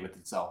harmony with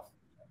itself.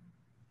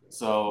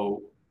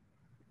 So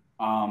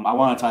I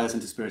want to tie this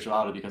into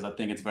spirituality because I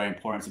think it's very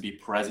important to be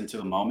present to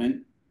the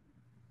moment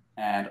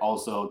and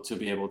also to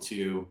be able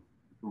to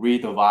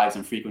read the vibes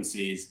and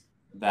frequencies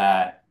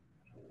that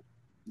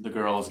the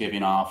girl is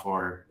giving off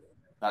or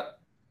that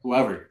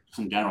whoever just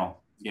in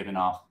general is giving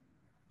off.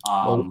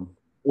 Well, Um,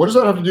 what does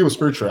that have to do with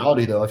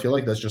spirituality, though? I feel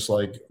like that's just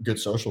like good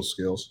social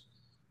skills.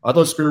 I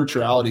thought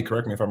spirituality,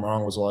 correct me if I'm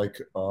wrong, was like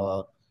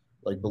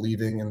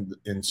believing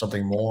in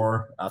something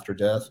more after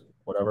death,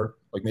 whatever.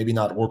 Like maybe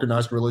not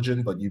organized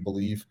religion, but you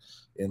believe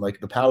in like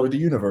the power of the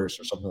universe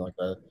or something like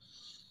that.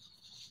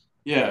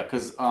 yeah,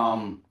 because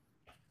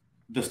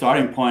the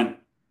starting point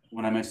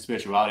when I mentioned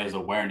spirituality is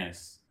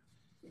awareness.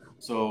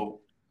 So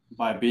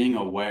by being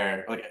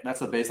aware, like that's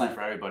the baseline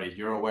for everybody.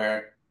 You're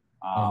aware.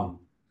 Mhm, Um,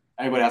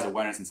 everybody has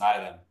awareness inside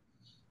of them.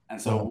 And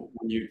mhm, so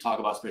when you talk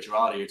about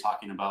spirituality, you're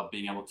talking about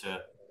being able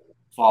to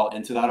fall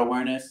into that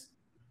awareness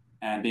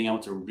and being able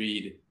to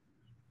read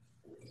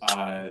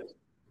uh,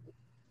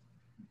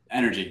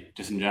 energy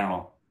just in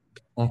general.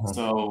 mhm.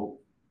 So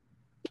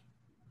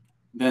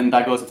then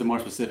that goes into more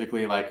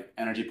specifically like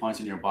energy points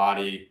in your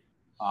body.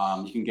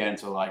 You can get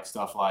into like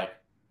stuff like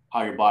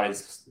how your body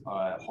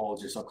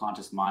holds your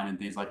subconscious mind and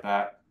things like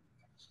that.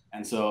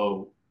 And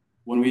so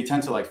when we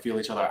tend to like feel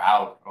each other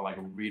out or like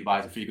read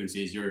vibes and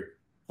frequencies, you're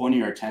pointing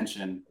your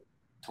attention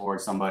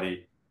towards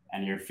somebody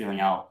and you're feeling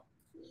out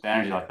the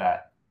energy like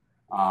that.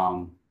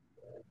 Um,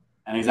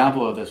 an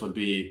example of this would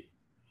be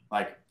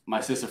like my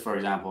sister, for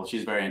example,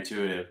 she's very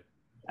intuitive.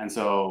 And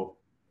so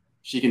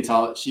she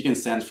can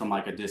sense from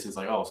like a distance,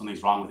 like, oh,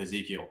 something's wrong with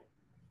Ezekiel.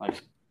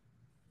 Like,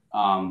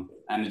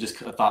 and it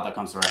just a thought that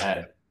comes to her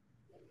head.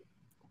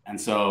 And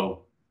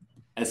so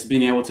it's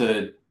being able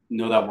to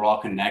know that we're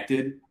all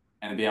connected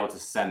and be able to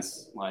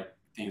sense like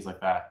things like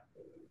that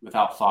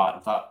without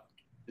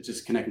it's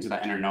just connecting to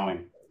that inner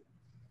knowing.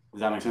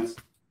 Does that make sense?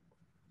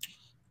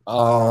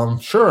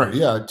 Sure.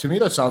 Yeah. To me,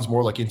 that sounds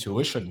more like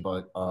intuition,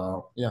 but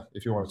yeah,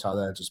 if you want to tie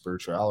that into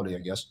spirituality, I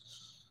guess.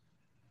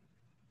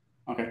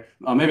 Okay.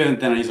 Maybe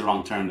then I use the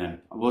wrong term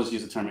then. We'll just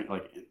use the term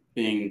like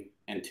being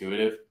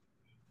intuitive.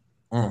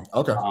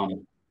 Okay.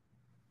 Um,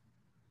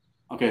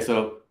 okay,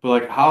 so but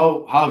like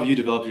how have you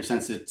developed your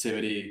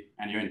sensitivity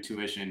and your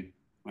intuition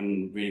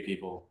when reading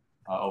people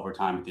over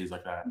time and things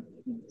like that?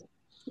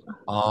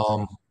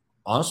 Um,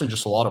 Honestly,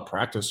 just a lot of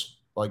practice.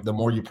 Like the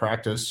more you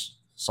practice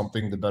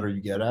something, the better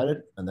you get at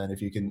it. And then if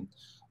you can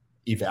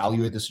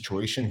evaluate the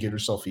situation, give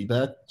yourself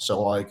feedback.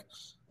 So like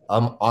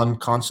I'm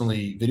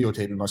constantly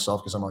videotaping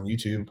myself because I'm on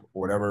YouTube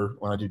or whatever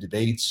when I do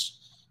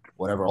debates,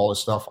 whatever, all this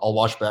stuff. I'll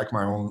watch back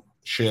my own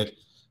shit,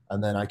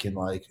 and then I can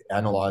like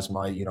analyze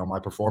my my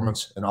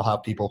performance, and I'll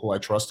have people who I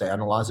trust to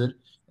analyze it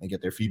and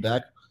get their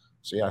feedback.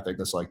 So yeah, I think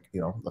that's like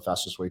the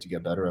fastest way to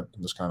get better at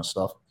this kind of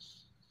stuff.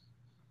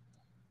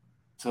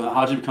 So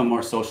how do you become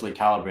more socially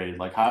calibrated?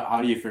 Like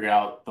how do you figure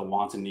out the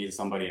wants and needs of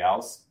somebody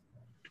else?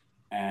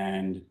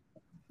 And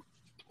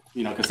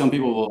because some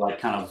people will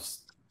like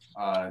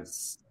uh,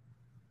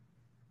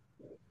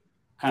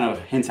 kind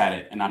of hint at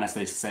it and not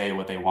necessarily say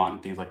what they want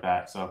and things like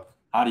that. So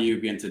how do you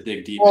begin to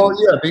dig deep? Well,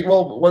 yeah.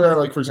 Well, when I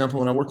like, for example,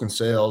 when I worked in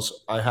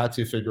sales, I had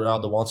to figure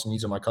out the wants and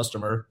needs of my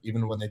customer,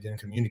 even when they didn't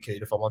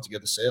communicate. If I want to get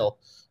the sale,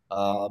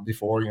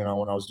 before when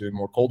I was doing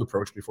more cold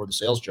approach before the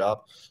sales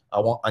job,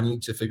 I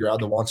need to figure out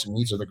the wants and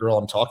needs of the girl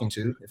I'm talking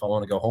to if I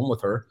want to go home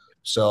with her.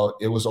 So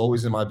it was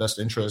always in my best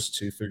interest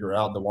to figure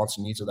out the wants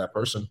and needs of that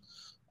person.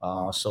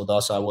 So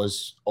thus, I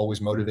was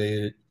always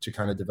motivated to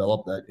kind of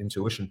develop that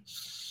intuition.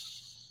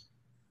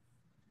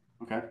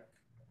 Okay.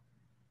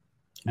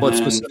 But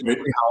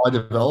specifically how I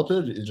developed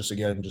it is just,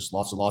 again, just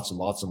lots and lots and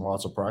lots and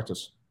lots of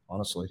practice,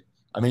 honestly.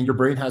 I mean, your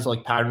brain has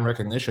like pattern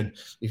recognition.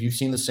 If you've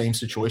seen the same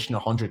situation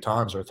 100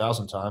 times or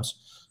 1,000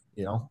 times,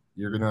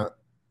 you're going to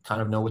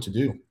kind of know what to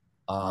do.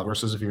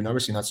 Versus if you've never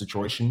seen that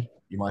situation,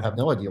 you might have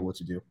no idea what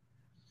to do.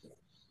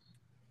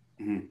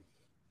 Mm-hmm.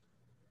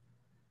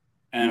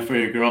 And for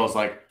your girls,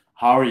 like,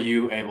 how are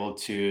you able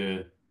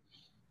to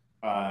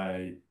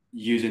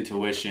use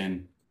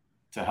intuition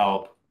to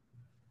help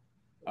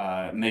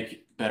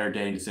make better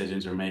dating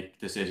decisions or make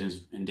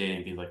decisions in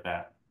dating, things like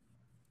that?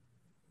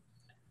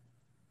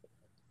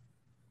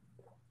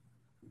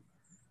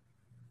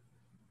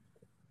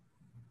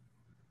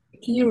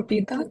 Can you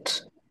repeat that?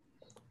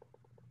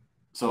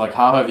 So like,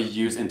 how have you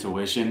used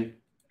intuition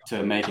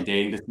to make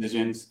dating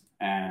decisions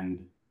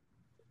and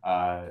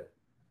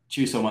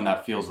choose someone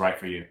that feels right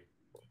for you?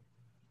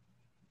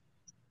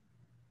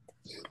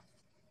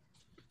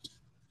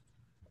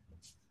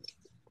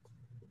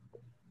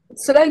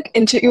 So like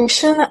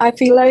intuition, I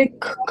feel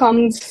like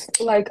comes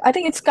like, I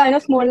think it's kind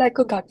of more like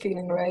a gut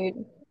feeling, right?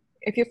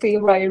 If you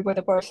feel right with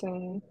a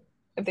person,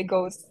 if they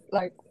goes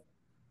like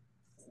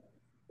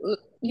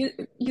you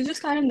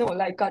just kind of know,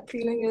 like gut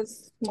feeling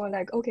is more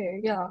like, okay,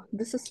 yeah,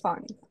 this is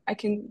fun. I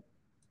can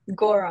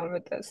go around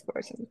with this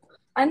person.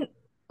 And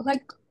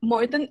like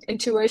more than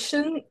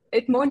intuition,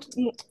 it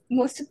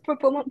for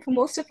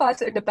most of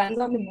us, it depends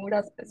on the mood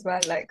as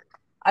well. Like,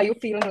 are you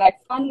feeling like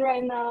fun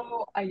right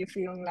now? Are you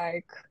feeling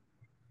like,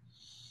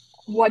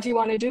 what do you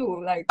want to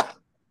do? Like,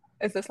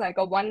 is this like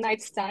a one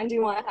night stand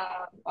you want to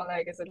have, or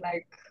like is it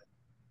like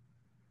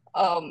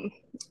um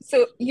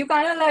so you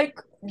kind of like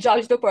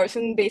judge the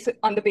person based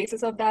on the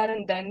basis of that,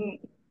 and then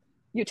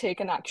you take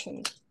an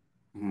action.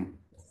 Mm-hmm.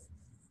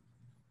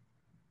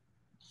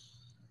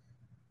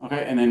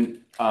 Okay, and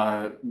then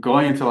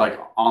going into like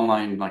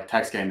online like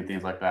text game and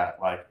things like that,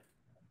 like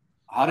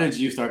how did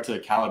you start to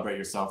calibrate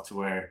yourself to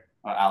where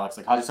Alex,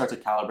 like how did you start to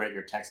calibrate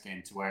your text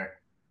game to where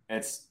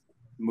it's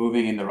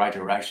moving in the right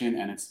direction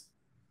and it's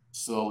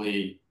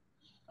slowly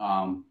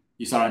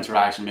you start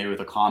interaction maybe with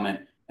a comment,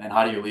 and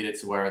how do you lead it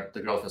to where the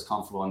girl feels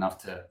comfortable enough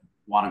to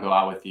want to go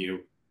out with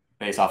you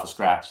based off of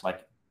scratch,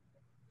 like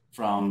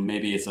from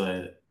maybe it's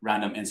a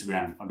random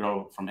a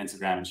girl from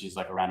Instagram and she's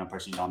like a random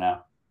person you don't know,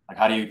 like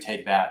how do you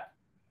take that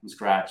from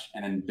scratch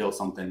and then build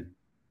something?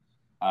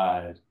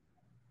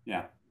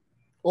 Yeah.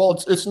 Well,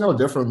 it's no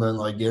different than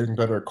like getting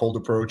better at cold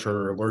approach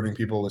or learning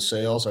people with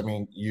sales. I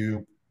mean,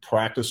 you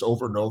practice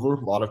over and over,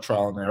 a lot of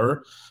trial and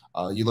error.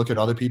 You look at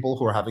other people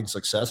who are having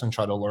success and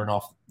try to learn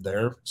off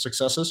their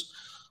successes.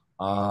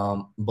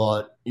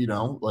 But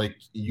like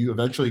you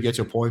eventually get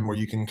to a point where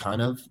you can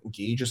kind of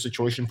gauge a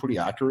situation pretty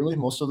accurately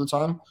most of the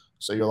time.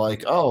 So you're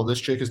like, oh,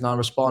 this chick is not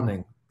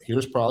responding.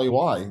 Here's probably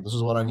why. This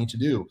is what I need to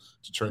do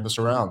to turn this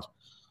around.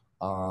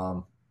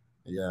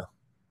 Yeah,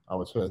 I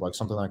would say like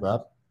something like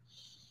that.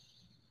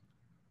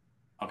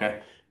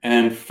 Okay. And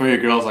then for your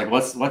girls, like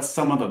what's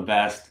some of the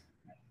best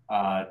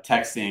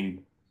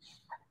texting,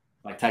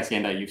 like text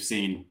game that you've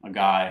seen a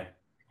guy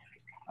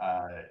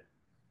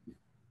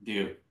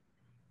do?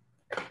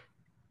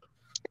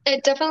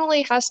 It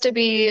definitely has to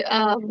be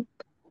a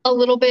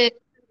little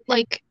bit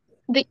like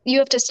you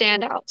have to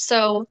stand out.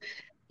 So,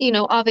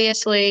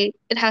 obviously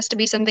it has to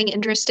be something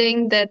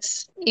interesting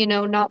that's,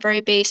 not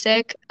very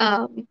basic.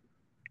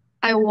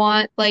 I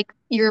want like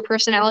your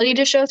personality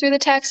to show through the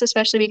text,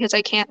 especially because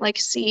I can't like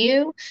see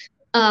you.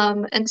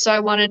 And so I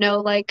want to know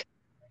like,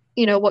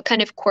 what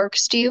kind of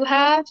quirks do you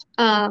have?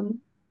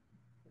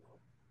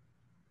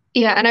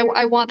 Yeah, and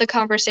I want the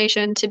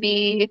conversation to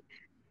be,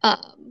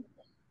 um,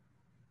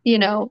 you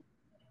know,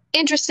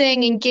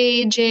 interesting,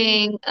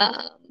 engaging.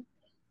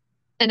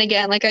 And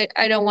again, like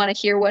I don't want to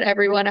hear what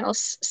everyone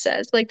else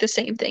says, like the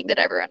same thing that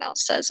everyone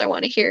else says. I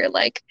want to hear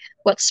like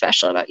what's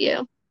special about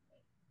you.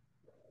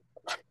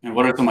 And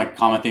what are some like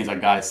common things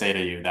that guys say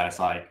to you that's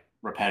like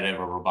repetitive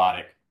or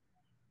robotic?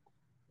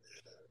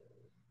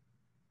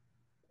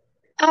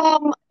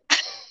 Um,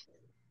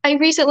 I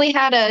recently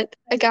had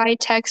a guy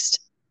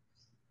text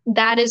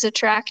that is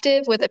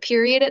attractive with a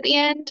period at the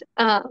end.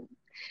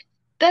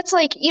 that's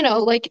like,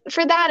 like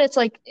for that it's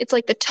like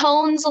the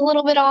tone's a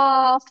little bit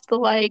off, the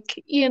like,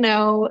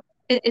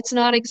 it's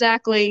not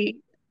exactly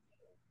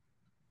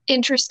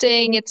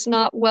interesting, it's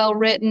not well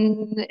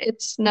written,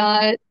 it's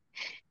not,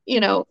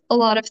 a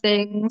lot of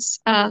things.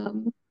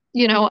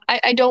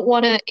 I don't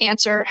want to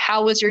answer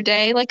how was your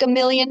day like a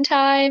million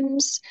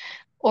times,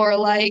 or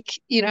like,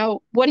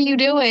 what are you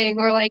doing?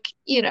 Or like,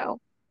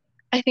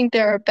 I think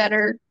there are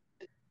better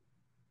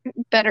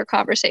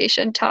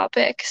conversation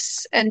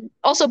topics and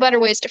also better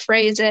ways to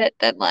phrase it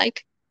than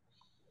like,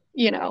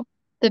 you know,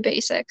 the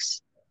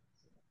basics.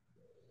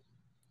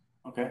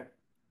 Okay.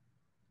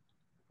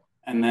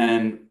 And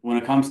then when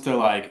it comes to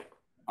like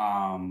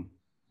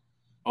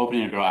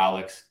opening a girl,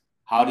 Alex,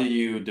 how do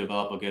you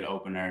develop a good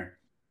opener?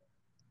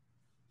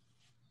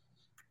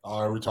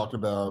 Are we talking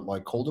about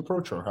like cold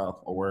approach or how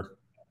or where?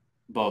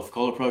 Both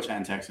cold approach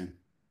and texting.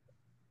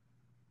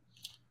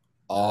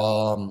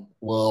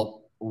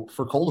 Well,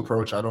 for cold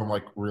approach, I don't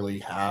like really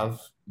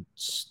have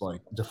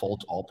like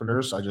default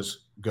openers. I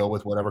just go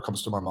with whatever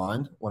comes to my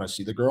mind when I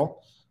see the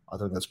girl. I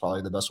think that's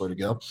probably the best way to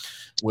go.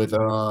 With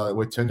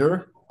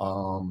Tinder,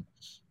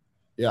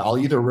 yeah, I'll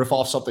either riff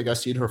off something I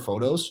see in her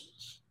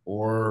photos,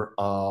 or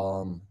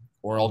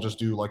I'll just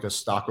do like a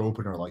stock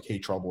opener, like "Hey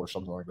Trouble" or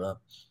something like that.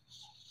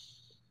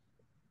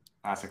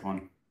 Classic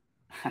one.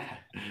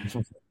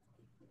 Yeah.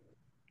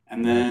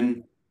 And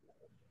then,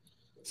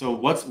 so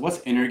what's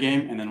inner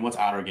game and then what's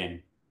outer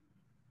game?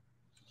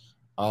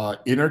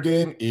 Inner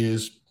game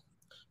is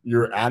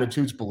your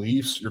attitudes,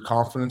 beliefs, your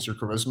confidence, your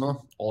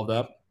charisma, all of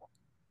that.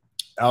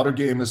 Outer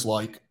game is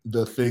like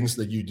the things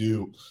that you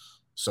do.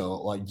 So,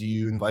 like, do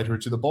you invite her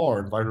to the bar,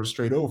 invite her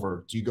straight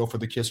over? Do you go for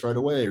the kiss right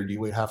away, or do you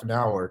wait half an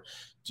hour?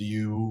 Do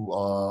you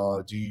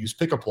use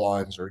pickup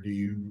lines, or do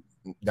you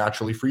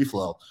naturally free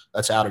flow?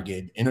 That's outer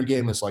game. Inner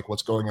game is like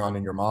what's going on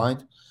in your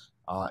mind,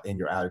 and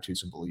your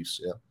attitudes and beliefs.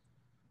 Yeah.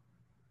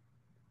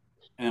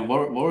 And then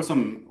what were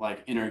some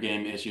like inner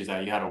game issues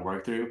that you had to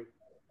work through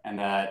and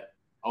that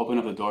opened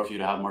up the door for you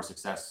to have more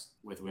success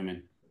with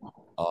women?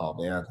 Oh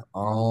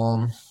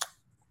man.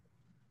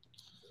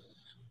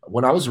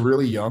 When I was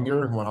really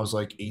younger, when I was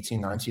like 18,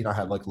 19, I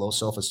had like low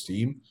self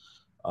esteem.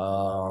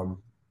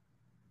 Um,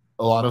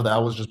 a lot of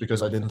that was just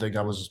because I didn't think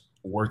I was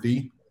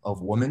worthy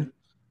of women.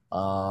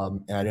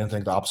 And I didn't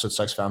think the opposite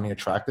sex found me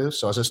attractive.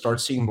 So as I started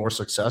seeing more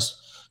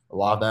success, a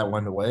lot of that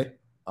went away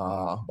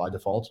by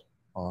default.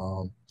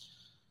 Um,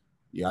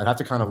 yeah, I'd have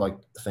to kind of like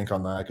think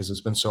on that because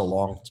it's been so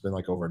long. It's been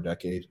like over a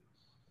decade.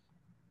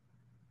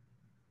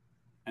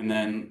 And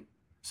then,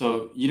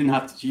 so you didn't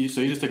have to,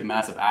 so you just took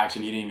massive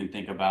action. You didn't even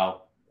think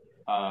about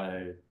uh,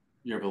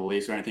 your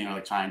beliefs or anything, or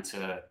like trying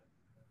to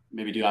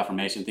maybe do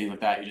affirmation, things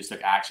like that. You just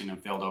took action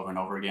and failed over and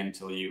over again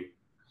until you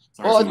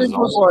started Well, I seeing think it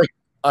was results. like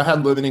I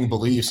had limiting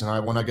beliefs,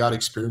 and when I got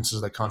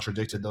experiences that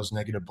contradicted those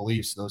negative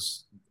beliefs,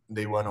 those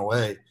they went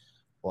away.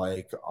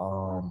 Like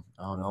I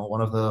don't know,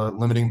 one of the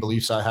limiting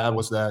beliefs I had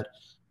was that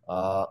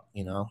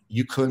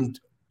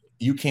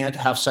you can't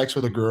have sex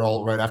with a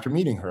girl right after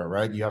meeting her,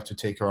 right? You have to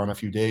take her on a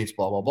few dates,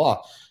 blah blah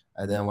blah.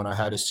 And then when I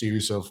had a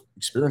series of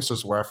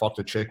experiences where I fucked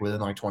a chick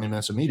within like 20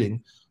 minutes of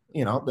meeting,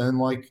 then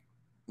like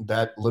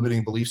that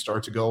limiting belief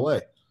started to go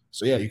away.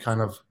 So yeah, you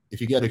kind of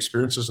if you get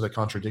experiences that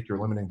contradict your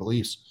limiting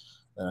beliefs,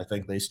 then I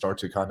think they start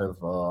to kind of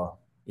go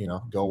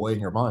away in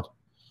your mind.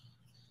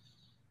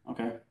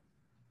 Okay.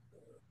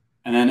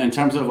 And then in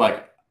terms of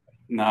like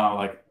now,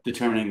 like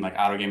determining like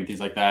outer game and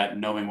things like that,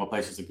 knowing what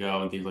places to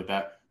go and things like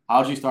that,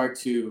 how did you start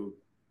to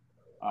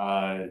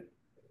uh,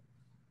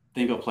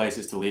 think of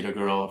places to lead a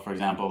girl? For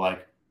example,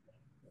 like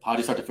how do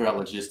you start to figure out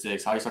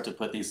logistics? How do you start to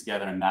put things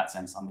together in that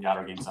sense on the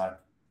outer game side?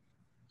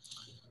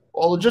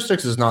 Well,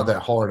 logistics is not that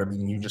hard. I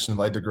mean, you just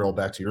invite the girl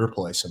back to your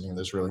place. I mean,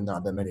 there's really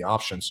not that many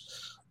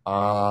options.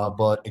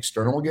 But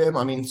external game,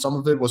 I mean, some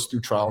of it was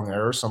through trial and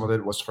error. Some of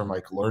it was from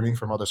like learning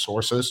from other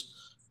sources,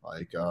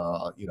 like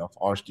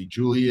RSD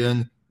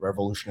Julian,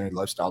 Revolutionary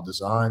Lifestyle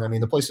Design. I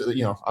mean, the place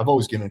that I've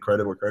always given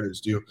credit where credit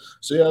is due.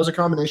 So yeah, it was a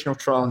combination of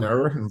trial and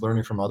error and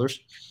learning from others.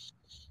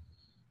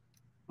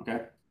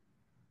 Okay.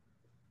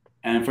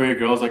 And for your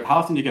girls, like how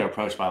often do you get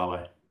approached, by the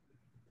way?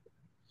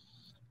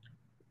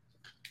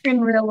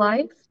 In real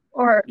life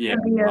or Yeah, in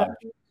real via life.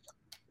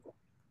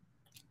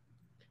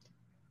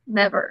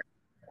 never.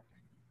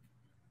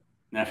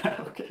 Never.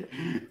 Okay.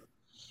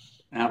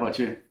 And how about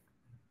you?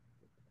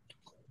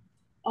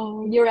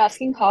 You're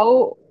asking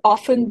how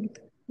often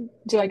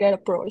do I get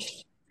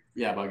approached?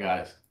 Yeah, about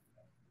guys.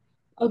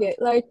 Okay,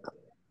 like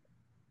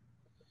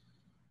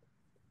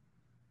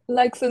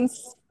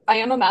since I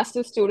am a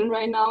master's student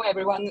right now,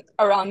 everyone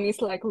around me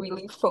is like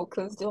really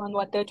focused on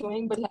what they're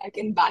doing. But like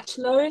in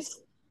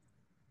bachelor's,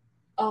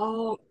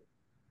 uh,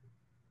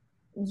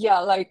 yeah,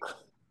 like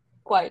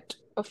quite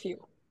a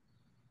few.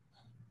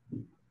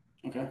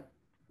 Okay.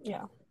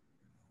 Yeah.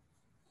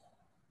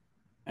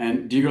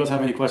 And do you girls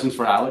have any questions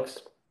for Alex?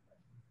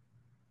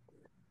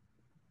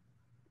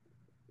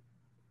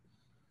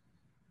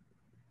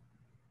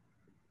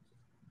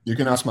 You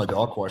can ask my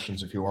dog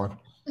questions if you want.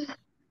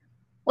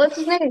 What's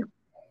his name?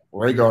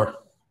 Rhaegar.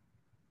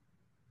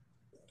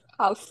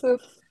 House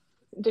of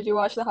Did you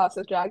watch The House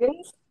of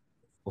Dragons?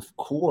 Of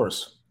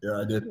course.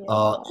 Yeah, I did.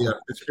 Yeah. Yeah,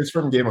 it's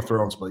from Game of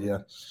Thrones, but yeah.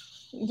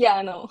 Yeah,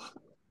 I know.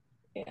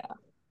 Yeah.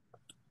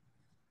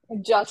 I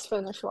just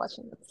finished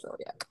watching it, so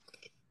yeah.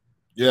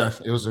 Yeah,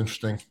 it was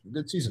interesting.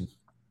 Good season.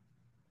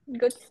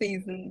 Good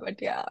season,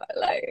 but yeah,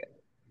 like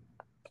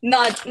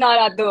not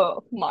at the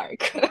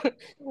mark.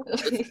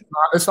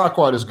 It's not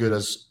quite as good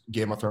as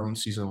Game of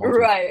Thrones season 1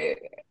 through, Right,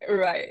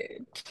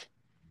 right.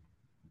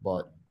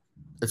 but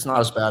it's not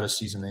as bad as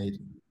season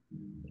 8.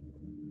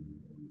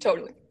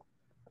 Totally.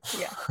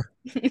 Yeah.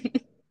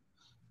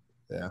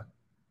 Yeah.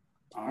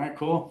 All right,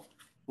 cool.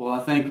 Well,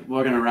 I think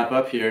we're gonna wrap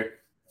up here.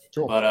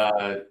 Sure.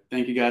 But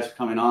thank you guys for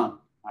coming on.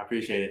 I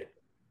appreciate it.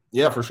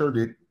 Yeah, for sure,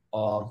 dude.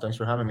 Thanks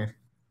for having me.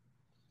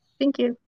 Thank you.